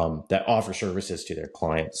 that offer services to their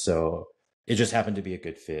clients. So it just happened to be a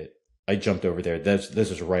good fit. I jumped over there. This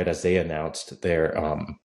was right as they announced their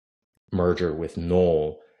merger with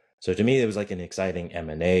Knoll. So to me, it was like an exciting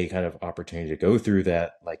M&A kind of opportunity to go through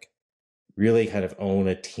that, like really kind of own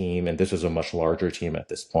a team. And this was a much larger team at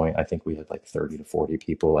this point. I think we had like 30 to 40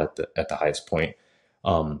 people at the highest point.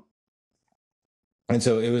 Um, and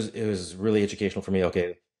so it was really educational for me.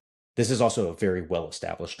 Okay, this is also a very well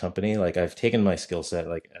established company. Like I've taken my skill set,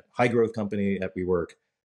 like at high growth company at WeWork,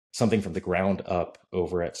 something from the ground up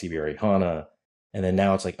over at CBRE HANA. And then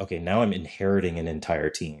now it's like, okay, now I'm inheriting an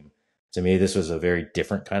entire team. To me, this was a very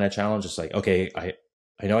different kind of challenge. It's like, okay,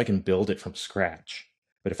 I know I can build it from scratch,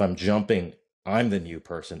 but if I'm jumping, I'm the new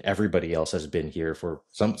person. Everybody else has been here for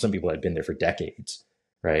some people had been there for decades,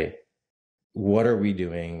 right? What are we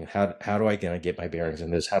doing? How do I kind of get my bearings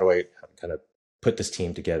in this? How do I kind of put this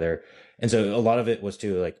team together? And so a lot of it was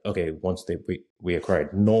to like, okay, once we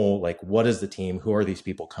acquired Knoll, like what is the team? Who are these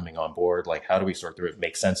people coming on board? Like how do we sort through it,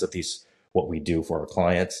 make sense of these, what we do for our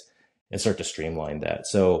clients, and start to streamline that?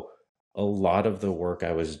 So a lot of the work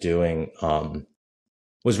I was doing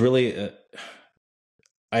was really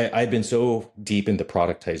I'd been so deep into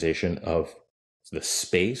productization of the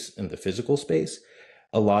space and the physical space.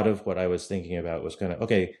 A lot of what I was thinking about was kind of,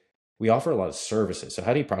 okay, we offer a lot of services. So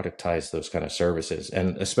how do you productize those kind of services?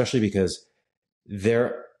 And especially because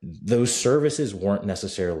those services weren't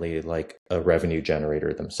necessarily like a revenue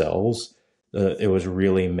generator themselves. It was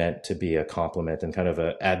really meant to be a complement and kind of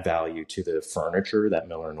add value to the furniture that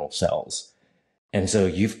Miller Knoll sells. And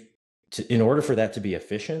so in order for that to be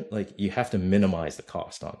efficient, like you have to minimize the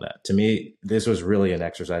cost on that. To me, this was really an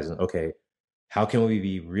exercise in, okay, how can we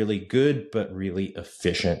be really good, but really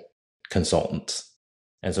efficient consultants?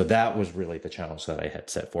 And so that was really the challenge that I had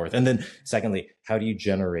set forth. And then secondly, how do you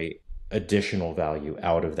generate additional value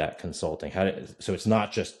out of that consulting? So it's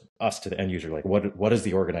not just us to the end user, like what does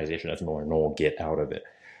the organization as Miller Knoll get out of it?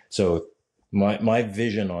 So my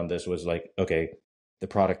vision on this was like, okay, the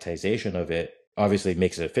productization of it obviously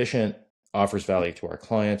makes it efficient, offers value to our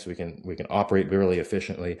clients. We can operate really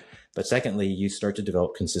efficiently. But secondly, you start to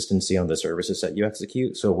develop consistency on the services that you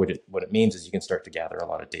execute. So what it means is you can start to gather a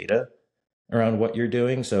lot of data around what you're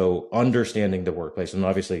doing. So understanding the workplace, and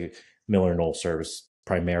obviously Miller Knoll serves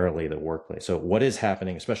primarily the workplace. So what is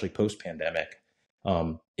happening, especially post-pandemic,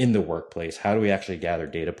 in the workplace? How do we actually gather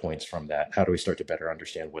data points from that? How do we start to better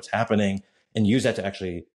understand what's happening and use that to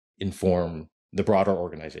actually inform the broader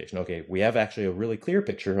organization? Okay, we have actually a really clear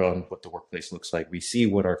picture on what the workplace looks like. We see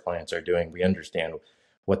what our clients are doing. We understand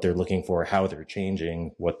what they're looking for, how they're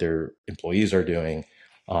changing, what their employees are doing.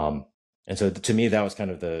 And so to me, that was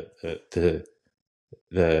kind of the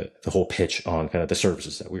whole pitch on kind of the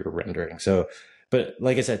services that we were rendering. So, but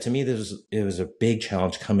like I said, to me, it was a big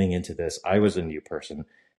challenge coming into this. I was a new person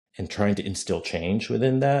and trying to instill change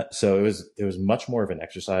within that. So it was much more of an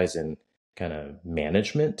exercise in kind of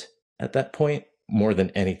management at that point more than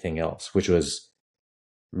anything else, which was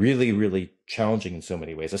really, really challenging in so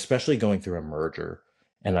many ways, especially going through a merger.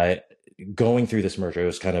 And going through this merger, it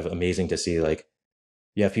was kind of amazing to see, like,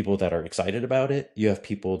 you have people that are excited about it, you have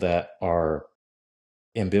people that are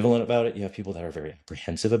ambivalent about it, you have people that are very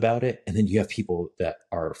apprehensive about it, and then you have people that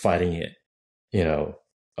are fighting it,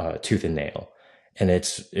 tooth and nail. And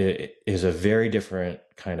it is a very different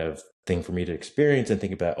kind of thing for me to experience and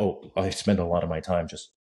think about. Oh, I spend a lot of my time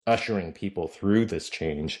just ushering people through this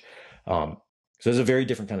change. So it's a very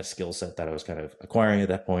different kind of skill set that I was kind of acquiring at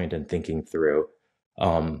that point and thinking through.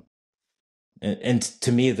 And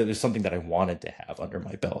to me, that is something that I wanted to have under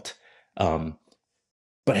my belt. But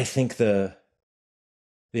I think the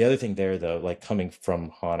other thing there, though, like coming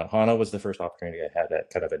from HANA was the first opportunity I had at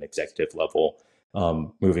kind of an executive level.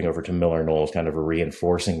 Moving over to Miller Knowles, kind of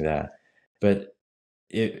reinforcing that. But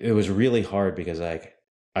it was really hard because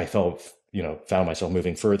I felt, found myself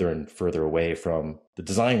moving further and further away from the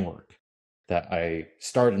design work that I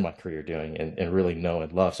started my career doing and really know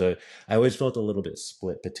and love. So I always felt a little bit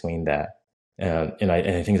split between that. And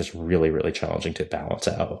I think it's really, really challenging to balance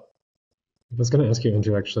out. I was going to ask you,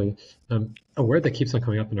 Andrew, actually, a word that keeps on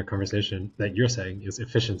coming up in our conversation that you're saying is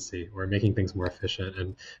efficiency, or making things more efficient.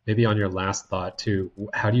 And maybe on your last thought too,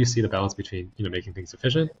 how do you see the balance between, making things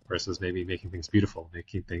efficient versus maybe making things beautiful,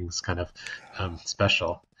 making things kind of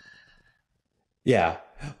special? Yeah.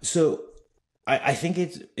 So I think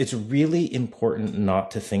it's really important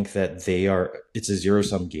not to think that it's a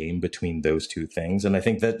zero-sum game between those two things. And I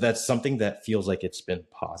think that that's something that feels like it's been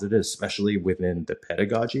positive, especially within the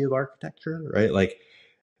pedagogy of architecture, right? Like,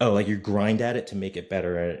 oh, like you grind at it to make it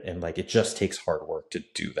better, and like it just takes hard work to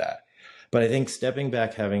do that. But I think stepping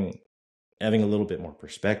back, having a little bit more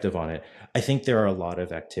perspective on it, I think there are a lot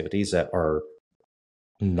of activities that are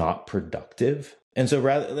not productive. And so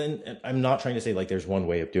rather than, I'm not trying to say like there's one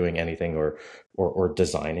way of doing anything or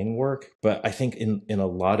designing work, but I think in a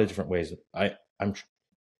lot of different ways, I'm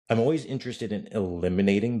always interested in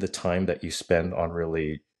eliminating the time that you spend on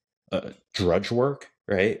really drudge work,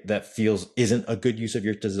 right? That isn't a good use of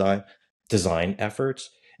your design efforts.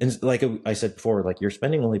 And like I said before, like you're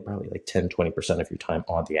spending only probably like 10-20% of your time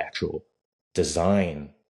on the actual design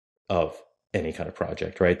of any kind of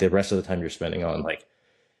project, right? The rest of the time you're spending on like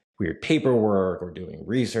weird paperwork or doing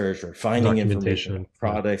research or finding information on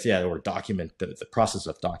products, or document the process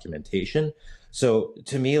of documentation. So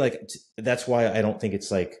to me, like that's why I don't think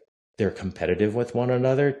it's like they're competitive with one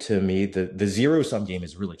another. To me, the zero sum game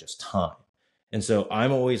is really just time. And so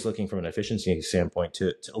I'm always looking from an efficiency standpoint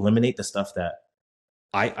to eliminate the stuff that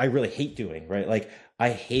I really hate doing, right? Like I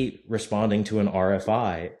hate responding to an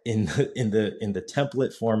RFI in the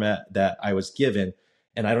template format that I was given.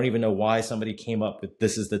 And I don't even know why somebody came up with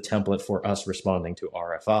this is the template for us responding to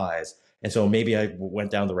RFIs. And so maybe I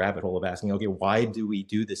went down the rabbit hole of asking, okay, why do we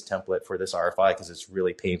do this template for this RFI? Because it's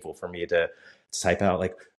really painful for me to type out,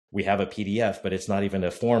 like we have a PDF, but it's not even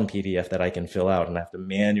a form PDF that I can fill out, and I have to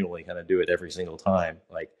manually kind of do it every single time.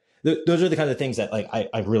 Like those are the kind of things that like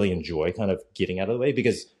I really enjoy kind of getting out of the way,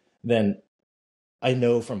 because then I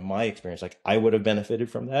know from my experience, like I would have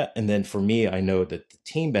benefited from that. And then for me, I know that the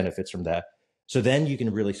team benefits from that. So then you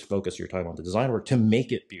can really focus your time on the design work to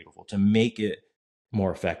make it beautiful, to make it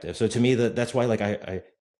more effective. So to me, that's why like I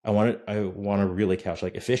want to really couch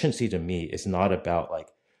like efficiency to me is not about like,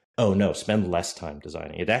 oh no, spend less time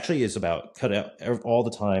designing. It actually is about cut out all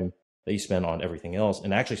the time that you spend on everything else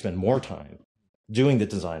and actually spend more time doing the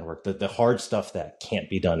design work, the hard stuff that can't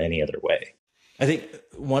be done any other way. I think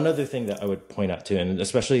one other thing that I would point out too, and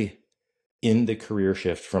especially in the career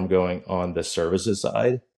shift from going on the services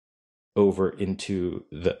side over into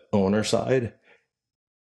the owner side,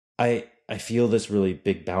 I feel this really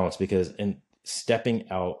big balance because in stepping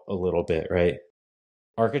out a little bit, right?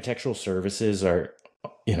 Architectural services are,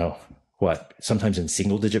 sometimes in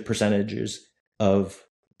single digit percentages of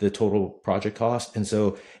the total project cost. And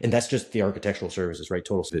that's just the architectural services, right?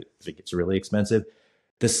 Total, if it gets really expensive,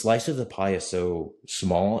 the slice of the pie is so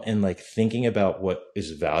small, and like thinking about what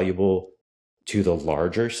is valuable to the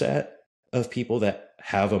larger set of people that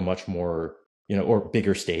have a much more, or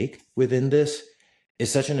bigger stake within this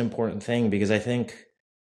is such an important thing, because I think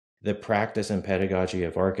the practice and pedagogy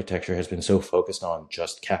of architecture has been so focused on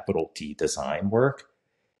just capital D design work.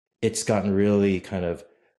 It's gotten really kind of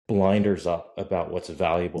blinders up about what's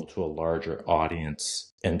valuable to a larger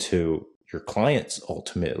audience and to your clients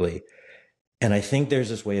ultimately. And I think there's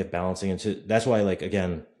this way of balancing. And that's why, like,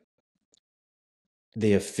 again,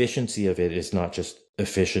 the efficiency of it is not just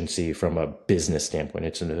efficiency from a business standpoint.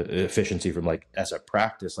 It's an efficiency from like, as a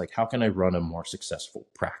practice, like how can I run a more successful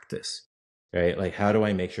practice, right? Like, how do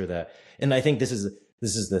I make sure that, and I think this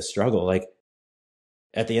is the struggle. Like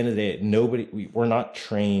at the end of the day, we're not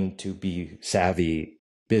trained to be savvy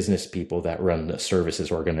business people that run a services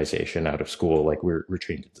organization out of school. Like we're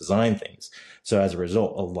trained to design things. So as a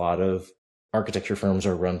result, a lot of architecture firms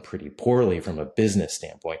are run pretty poorly from a business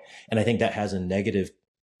standpoint. And I think that has a negative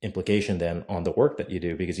implication then on the work that you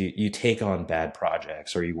do, because you take on bad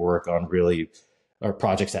projects, or you work on really or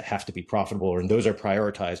projects that have to be profitable, and those are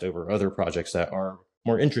prioritized over other projects that are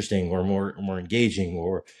more interesting or more engaging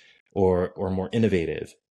or more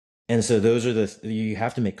innovative. And so those are you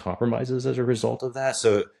have to make compromises as a result of that.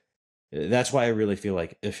 So that's why I really feel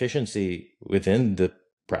like efficiency within the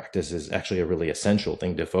practice is actually a really essential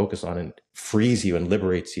thing to focus on, and frees you and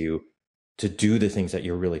liberates you to do the things that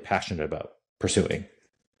you're really passionate about pursuing.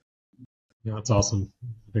 Yeah, that's awesome.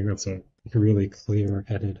 I think that's a really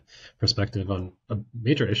clear-headed perspective on a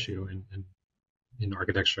major issue in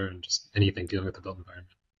architecture and just anything dealing with the built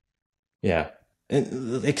environment. Yeah.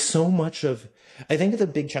 And like so much of, I think the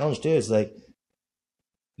big challenge too is like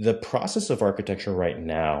the process of architecture right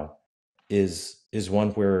now is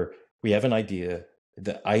one where we have an idea,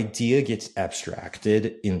 the idea gets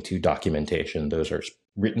abstracted into documentation. Those are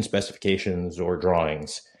written specifications or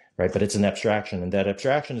drawings, right? But it's an abstraction, and that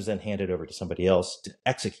abstraction is then handed over to somebody else to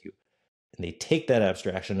execute. And they take that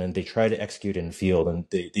abstraction and they try to execute in field, and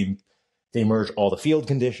they merge all the field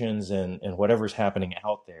conditions and whatever's happening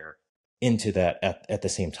out there into that at the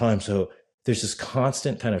same time. So there's this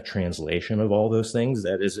constant kind of translation of all those things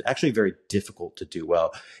that is actually very difficult to do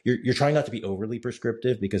well. You're trying not to be overly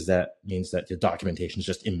prescriptive, because that means that the documentation is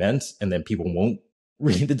just immense and then people won't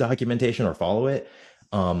read the documentation or follow it.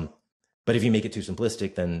 But if you make it too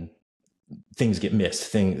simplistic, then things get missed,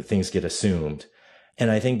 things get assumed. And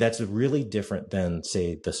I think that's really different than,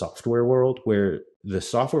 say, the software world, where the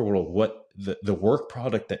software world, what the work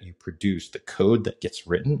product that you produce, the code that gets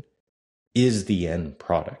written is the end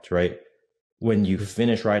product, right? When you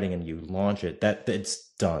finish writing and you launch it, it's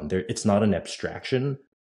done. It's not an abstraction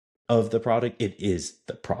of the product. It is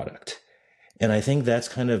the product. And I think that's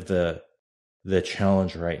kind of the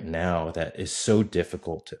challenge right now that is so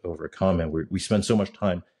difficult to overcome. And we spend so much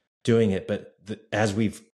time doing it, but as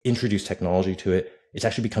we've introduced technology to it, it's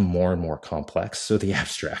actually become more and more complex. So the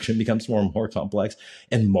abstraction becomes more and more complex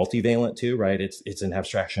and multivalent too, right? It's an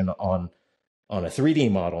abstraction on a 3D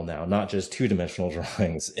model now, not just two-dimensional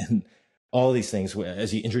drawings, and all these things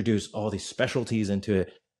as you introduce all these specialties into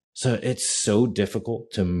it. So it's so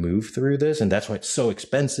difficult to move through this. And that's why it's so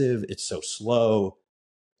expensive. It's so slow.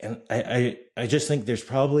 And I just think there's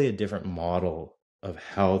probably a different model of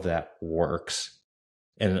how that works.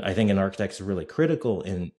 And I think an architect is really critical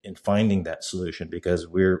in finding that solution, because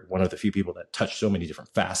we're one of the few people that touch so many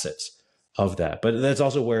different facets of that. But that's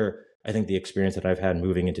also where I think the experience that I've had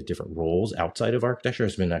moving into different roles outside of architecture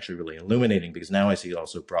has been actually really illuminating, because now I see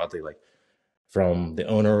also broadly, like from the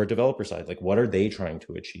owner or developer side, like what are they trying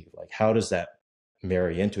to achieve? Like how does that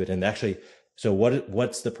marry into it? And actually, so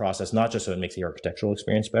what's the process, not just so it makes the architectural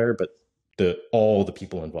experience better, but all the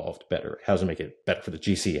people involved better? How does it make it better for the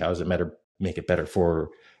GC? How does it make it better for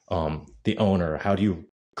the owner? How do you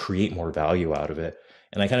create more value out of it?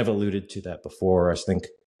 And I kind of alluded to that before. I think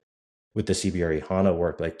with the CBRE HANA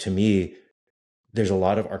work, like to me, there's a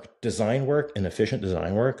lot of design work, and efficient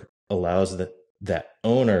design work allows that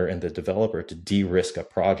owner and the developer to de-risk a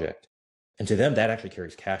project. And to them, that actually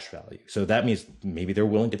carries cash value. So that means maybe they're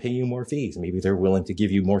willing to pay you more fees. Maybe they're willing to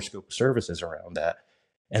give you more scope of services around that.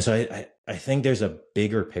 And so I think there's a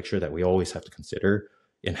bigger picture that we always have to consider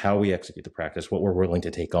in how we execute the practice, what we're willing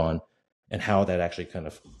to take on, and how that actually kind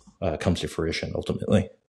of comes to fruition ultimately.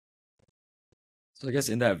 So I guess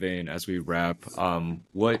in that vein, as we wrap,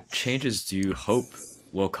 what changes do you hope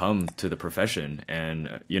will come to the profession?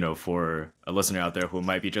 And, for a listener out there who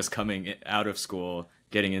might be just coming out of school,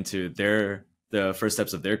 getting into the first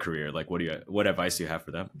steps of their career, like what advice do you have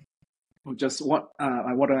for them? Well,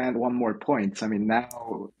 I want to add one more point. I mean,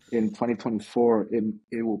 now in 2024,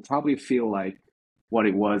 it will probably feel like what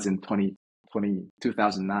it was in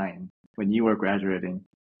 2009 when you were graduating,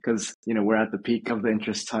 because, we're at the peak of the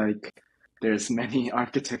interest hike. There's many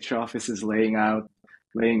architecture offices laying off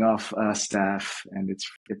staff, and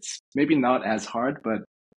it's maybe not as hard, but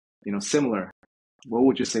similar. What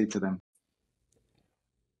would you say to them?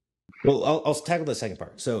 Well, I'll tackle the second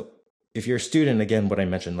part. So if you're a student, again, what I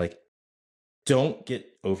mentioned, like, don't get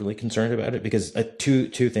overly concerned about it, because two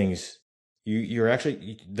things. You're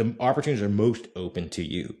actually, the opportunities are most open to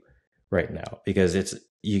you right now, because it's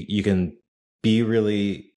you can be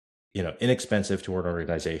really inexpensive to an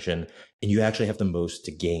organization, and you actually have the most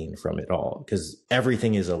to gain from it all, because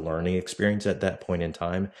everything is a learning experience at that point in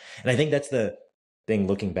time. And I think that's the thing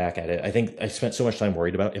looking back at it. I think I spent so much time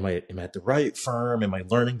worried about, am I at the right firm? Am I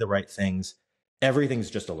learning the right things? everything's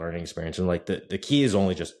just a learning experience. And like the key is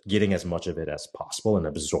only just getting as much of it as possible and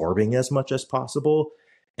absorbing as much as possible.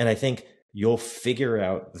 And I think you'll figure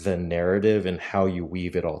out the narrative and how you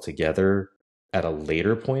weave it all together at a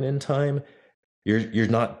later point in time. You're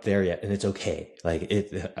not there yet, and it's okay. Like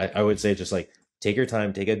I would say just like take your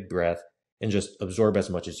time, take a breath, and just absorb as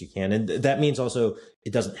much as you can. And that means also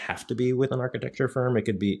it doesn't have to be with an architecture firm. It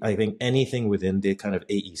could be, I think, anything within the kind of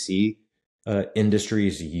AEC industry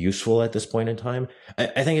is useful at this point in time.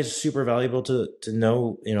 I think it's super valuable to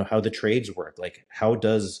know, how the trades work. Like, how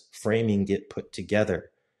does framing get put together?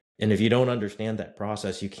 And if you don't understand that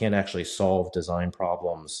process, you can't actually solve design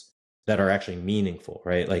problems that are actually meaningful,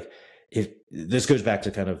 right? Like, if this goes back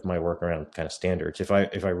to kind of my work around kind of standards. If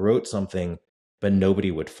I wrote something but nobody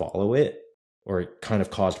would follow it, or it kind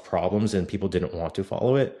of caused problems and people didn't want to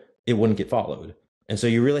follow it, it wouldn't get followed. And so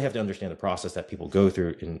you really have to understand the process that people go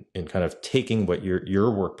through in kind of taking what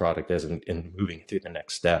your work product is and moving through the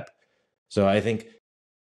next step. So I think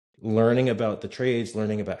learning about the trades,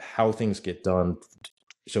 learning about how things get done.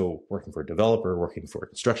 So working for a developer, working for a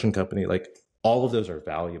construction company, like all of those are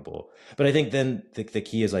valuable. But I think then the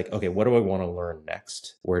key is like, okay, what do I want to learn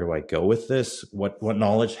next? Where do I go with this? What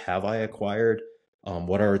knowledge have I acquired?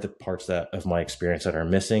 What are the parts of my experience that are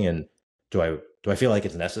missing? And do I feel like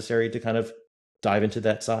it's necessary to kind of dive into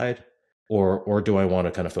that side? Or do I want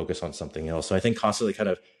to kind of focus on something else? So I think constantly kind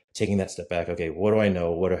of taking that step back, okay, what do I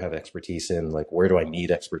know? What do I have expertise in? Like, where do I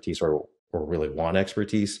need expertise or really want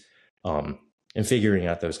expertise? And figuring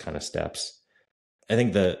out those kind of steps. I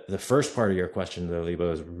think the first part of your question, though,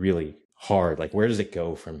 Libo, is really hard. Like, where does it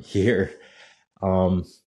go from here?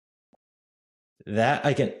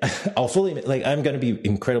 That I'll fully admit, like, I'm going to be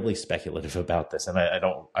incredibly speculative about this, and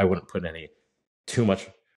I wouldn't put too much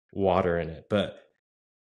water in it, but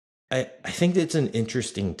I think it's an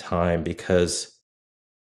interesting time because,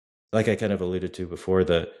 like I kind of alluded to before,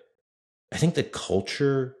 I think the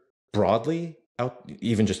culture broadly out,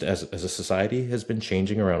 even just as a society, has been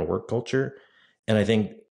changing around work culture. And I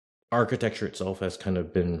think architecture itself has kind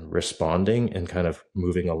of been responding and kind of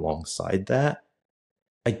moving alongside that.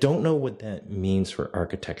 I don't know what that means for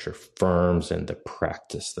architecture firms and the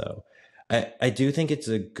practice, though. I do think it's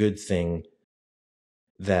a good thing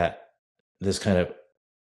that this kind of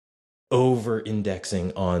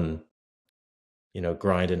over-indexing on,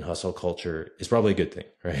 grind and hustle culture is probably a good thing,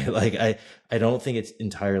 right? Like, I don't think it's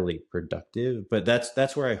entirely productive, but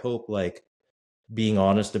that's where I hope, like, being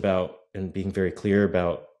honest about and being very clear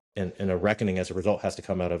about and a reckoning as a result has to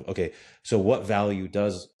come out of, okay, so what value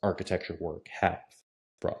does architecture work have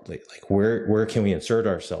broadly? Like, where can we insert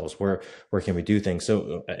ourselves? Where can we do things?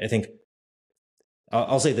 So I think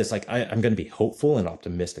I'll say this, like, I'm going to be hopeful and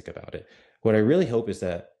optimistic about it. What I really hope is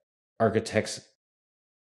that architects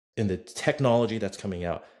and the technology that's coming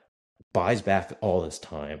out buys back all this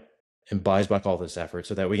time and buys back all this effort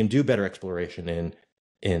so that we can do better exploration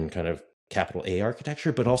in kind of capital A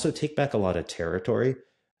architecture, but also take back a lot of territory.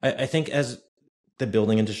 I think as the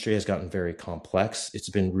building industry has gotten very complex, it's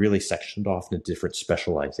been really sectioned off into different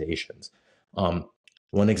specializations.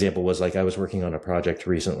 One example was, like, I was working on a project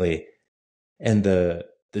recently, and the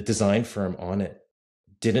design firm on it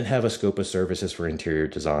didn't have a scope of services for interior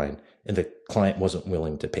design, and the client wasn't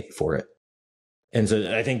willing to pay for it. And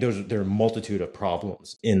so I think there are a multitude of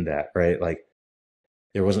problems in that, right? Like,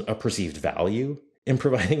 there wasn't a perceived value in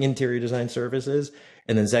providing interior design services.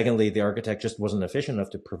 And then secondly, the architect just wasn't efficient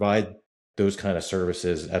enough to provide those kind of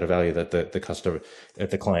services at a value that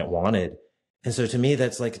the client wanted. And so to me,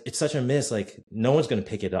 that's like, it's such a miss. Like, no one's going to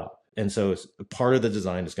pick it up. And so part of the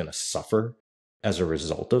design is going to suffer as a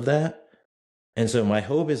result of that. And so my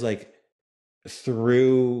hope is, like,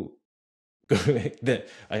 through that,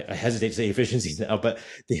 I hesitate to say efficiencies now, but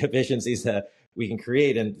the efficiencies that we can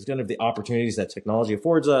create and kind of the opportunities that technology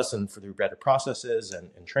affords us, and through better processes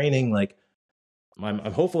and training, like, I'm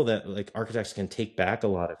hopeful that, like, architects can take back a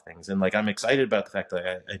lot of things. And, like, I'm excited about the fact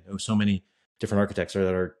that I know so many different architects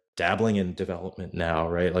that are dabbling in development now,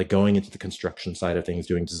 right? Like, going into the construction side of things,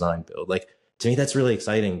 doing design build. Like, to me, that's really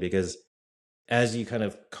exciting because as you kind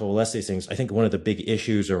of coalesce these things, I think one of the big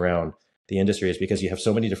issues around the industry is because you have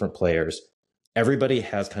so many different players, everybody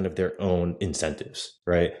has kind of their own incentives,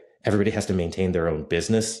 right? Everybody has to maintain their own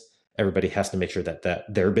business. Everybody has to make sure that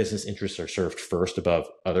their business interests are served first above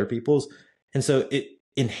other people's. And so it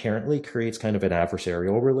inherently creates kind of an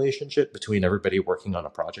adversarial relationship between everybody working on a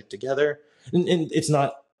project together. And it's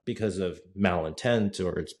not because of malintent,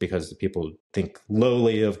 or it's because the people think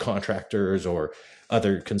lowly of contractors or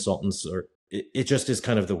other consultants, or it just is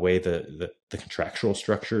kind of the way the contractual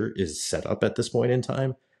structure is set up at this point in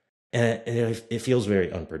time. And it feels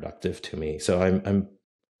very unproductive to me. So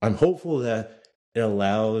I'm hopeful that it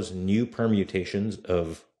allows new permutations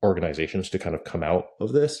of organizations to kind of come out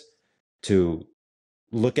of this, to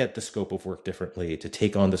look at the scope of work differently, to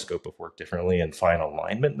take on the scope of work differently and find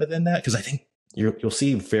alignment within that. Because I think you'll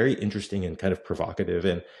see very interesting and kind of provocative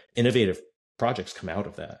and innovative projects come out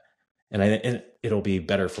of that. And it'll be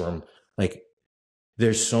better for them. Like,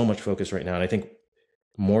 there's so much focus right now. And I think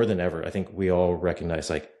more than ever, I think we all recognize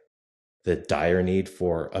like the dire need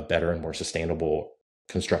for a better and more sustainable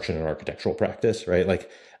construction and architectural practice, right?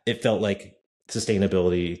 Like, it felt like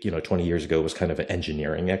sustainability, 20 years ago was kind of an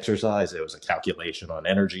engineering exercise. It was a calculation on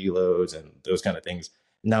energy loads and those kind of things.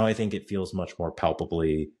 Now I think it feels much more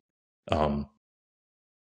palpably,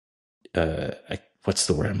 what's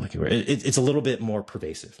the word I'm looking for? It's a little bit more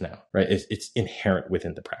pervasive now, right? It's inherent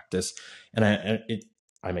within the practice. And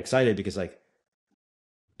I'm excited because like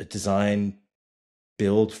a design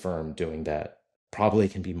build firm doing that probably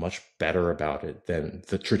can be much better about it than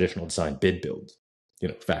the traditional design bid build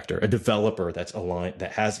factor. A developer that's aligned,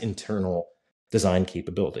 that has internal design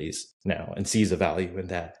capabilities now and sees a value in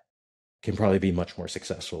that, can probably be much more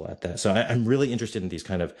successful at that. So I'm really interested in these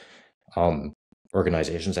kind of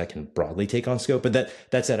organizations that can broadly take on scope. But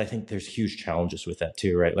that said, I think there's huge challenges with that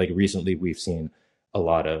too, right? Like recently we've seen a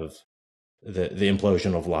lot of the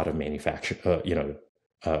implosion of a lot of manufacturing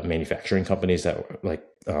companies that like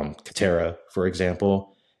Katera, for example.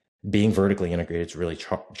 Being vertically integrated is really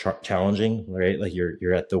challenging, right? Like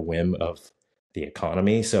you're at the whim of the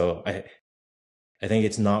economy. So I think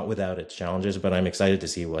it's not without its challenges, but I'm excited to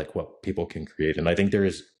see like what people can create. And I think there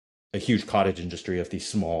is a huge cottage industry of these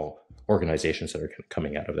small organizations that are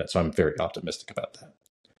coming out of that. So I'm very optimistic about that.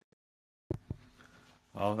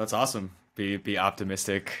 Well, that's awesome. Be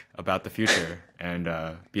optimistic about the future and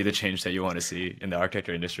be the change that you want to see in the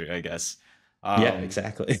architecture industry, I guess. Yeah,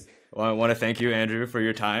 exactly. Well, I want to thank you, Andrew, for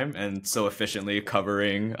your time and so efficiently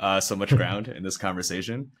covering so much ground in this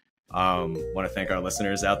conversation. Want to thank our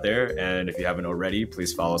listeners out there. And if you haven't already,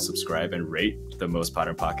 please follow, subscribe, and rate the Most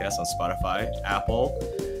Modern Podcast on Spotify, Apple,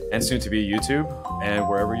 and soon to be YouTube, and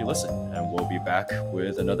wherever you listen. And we'll be back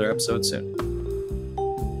with another episode soon.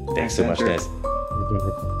 Thanks so much, guys.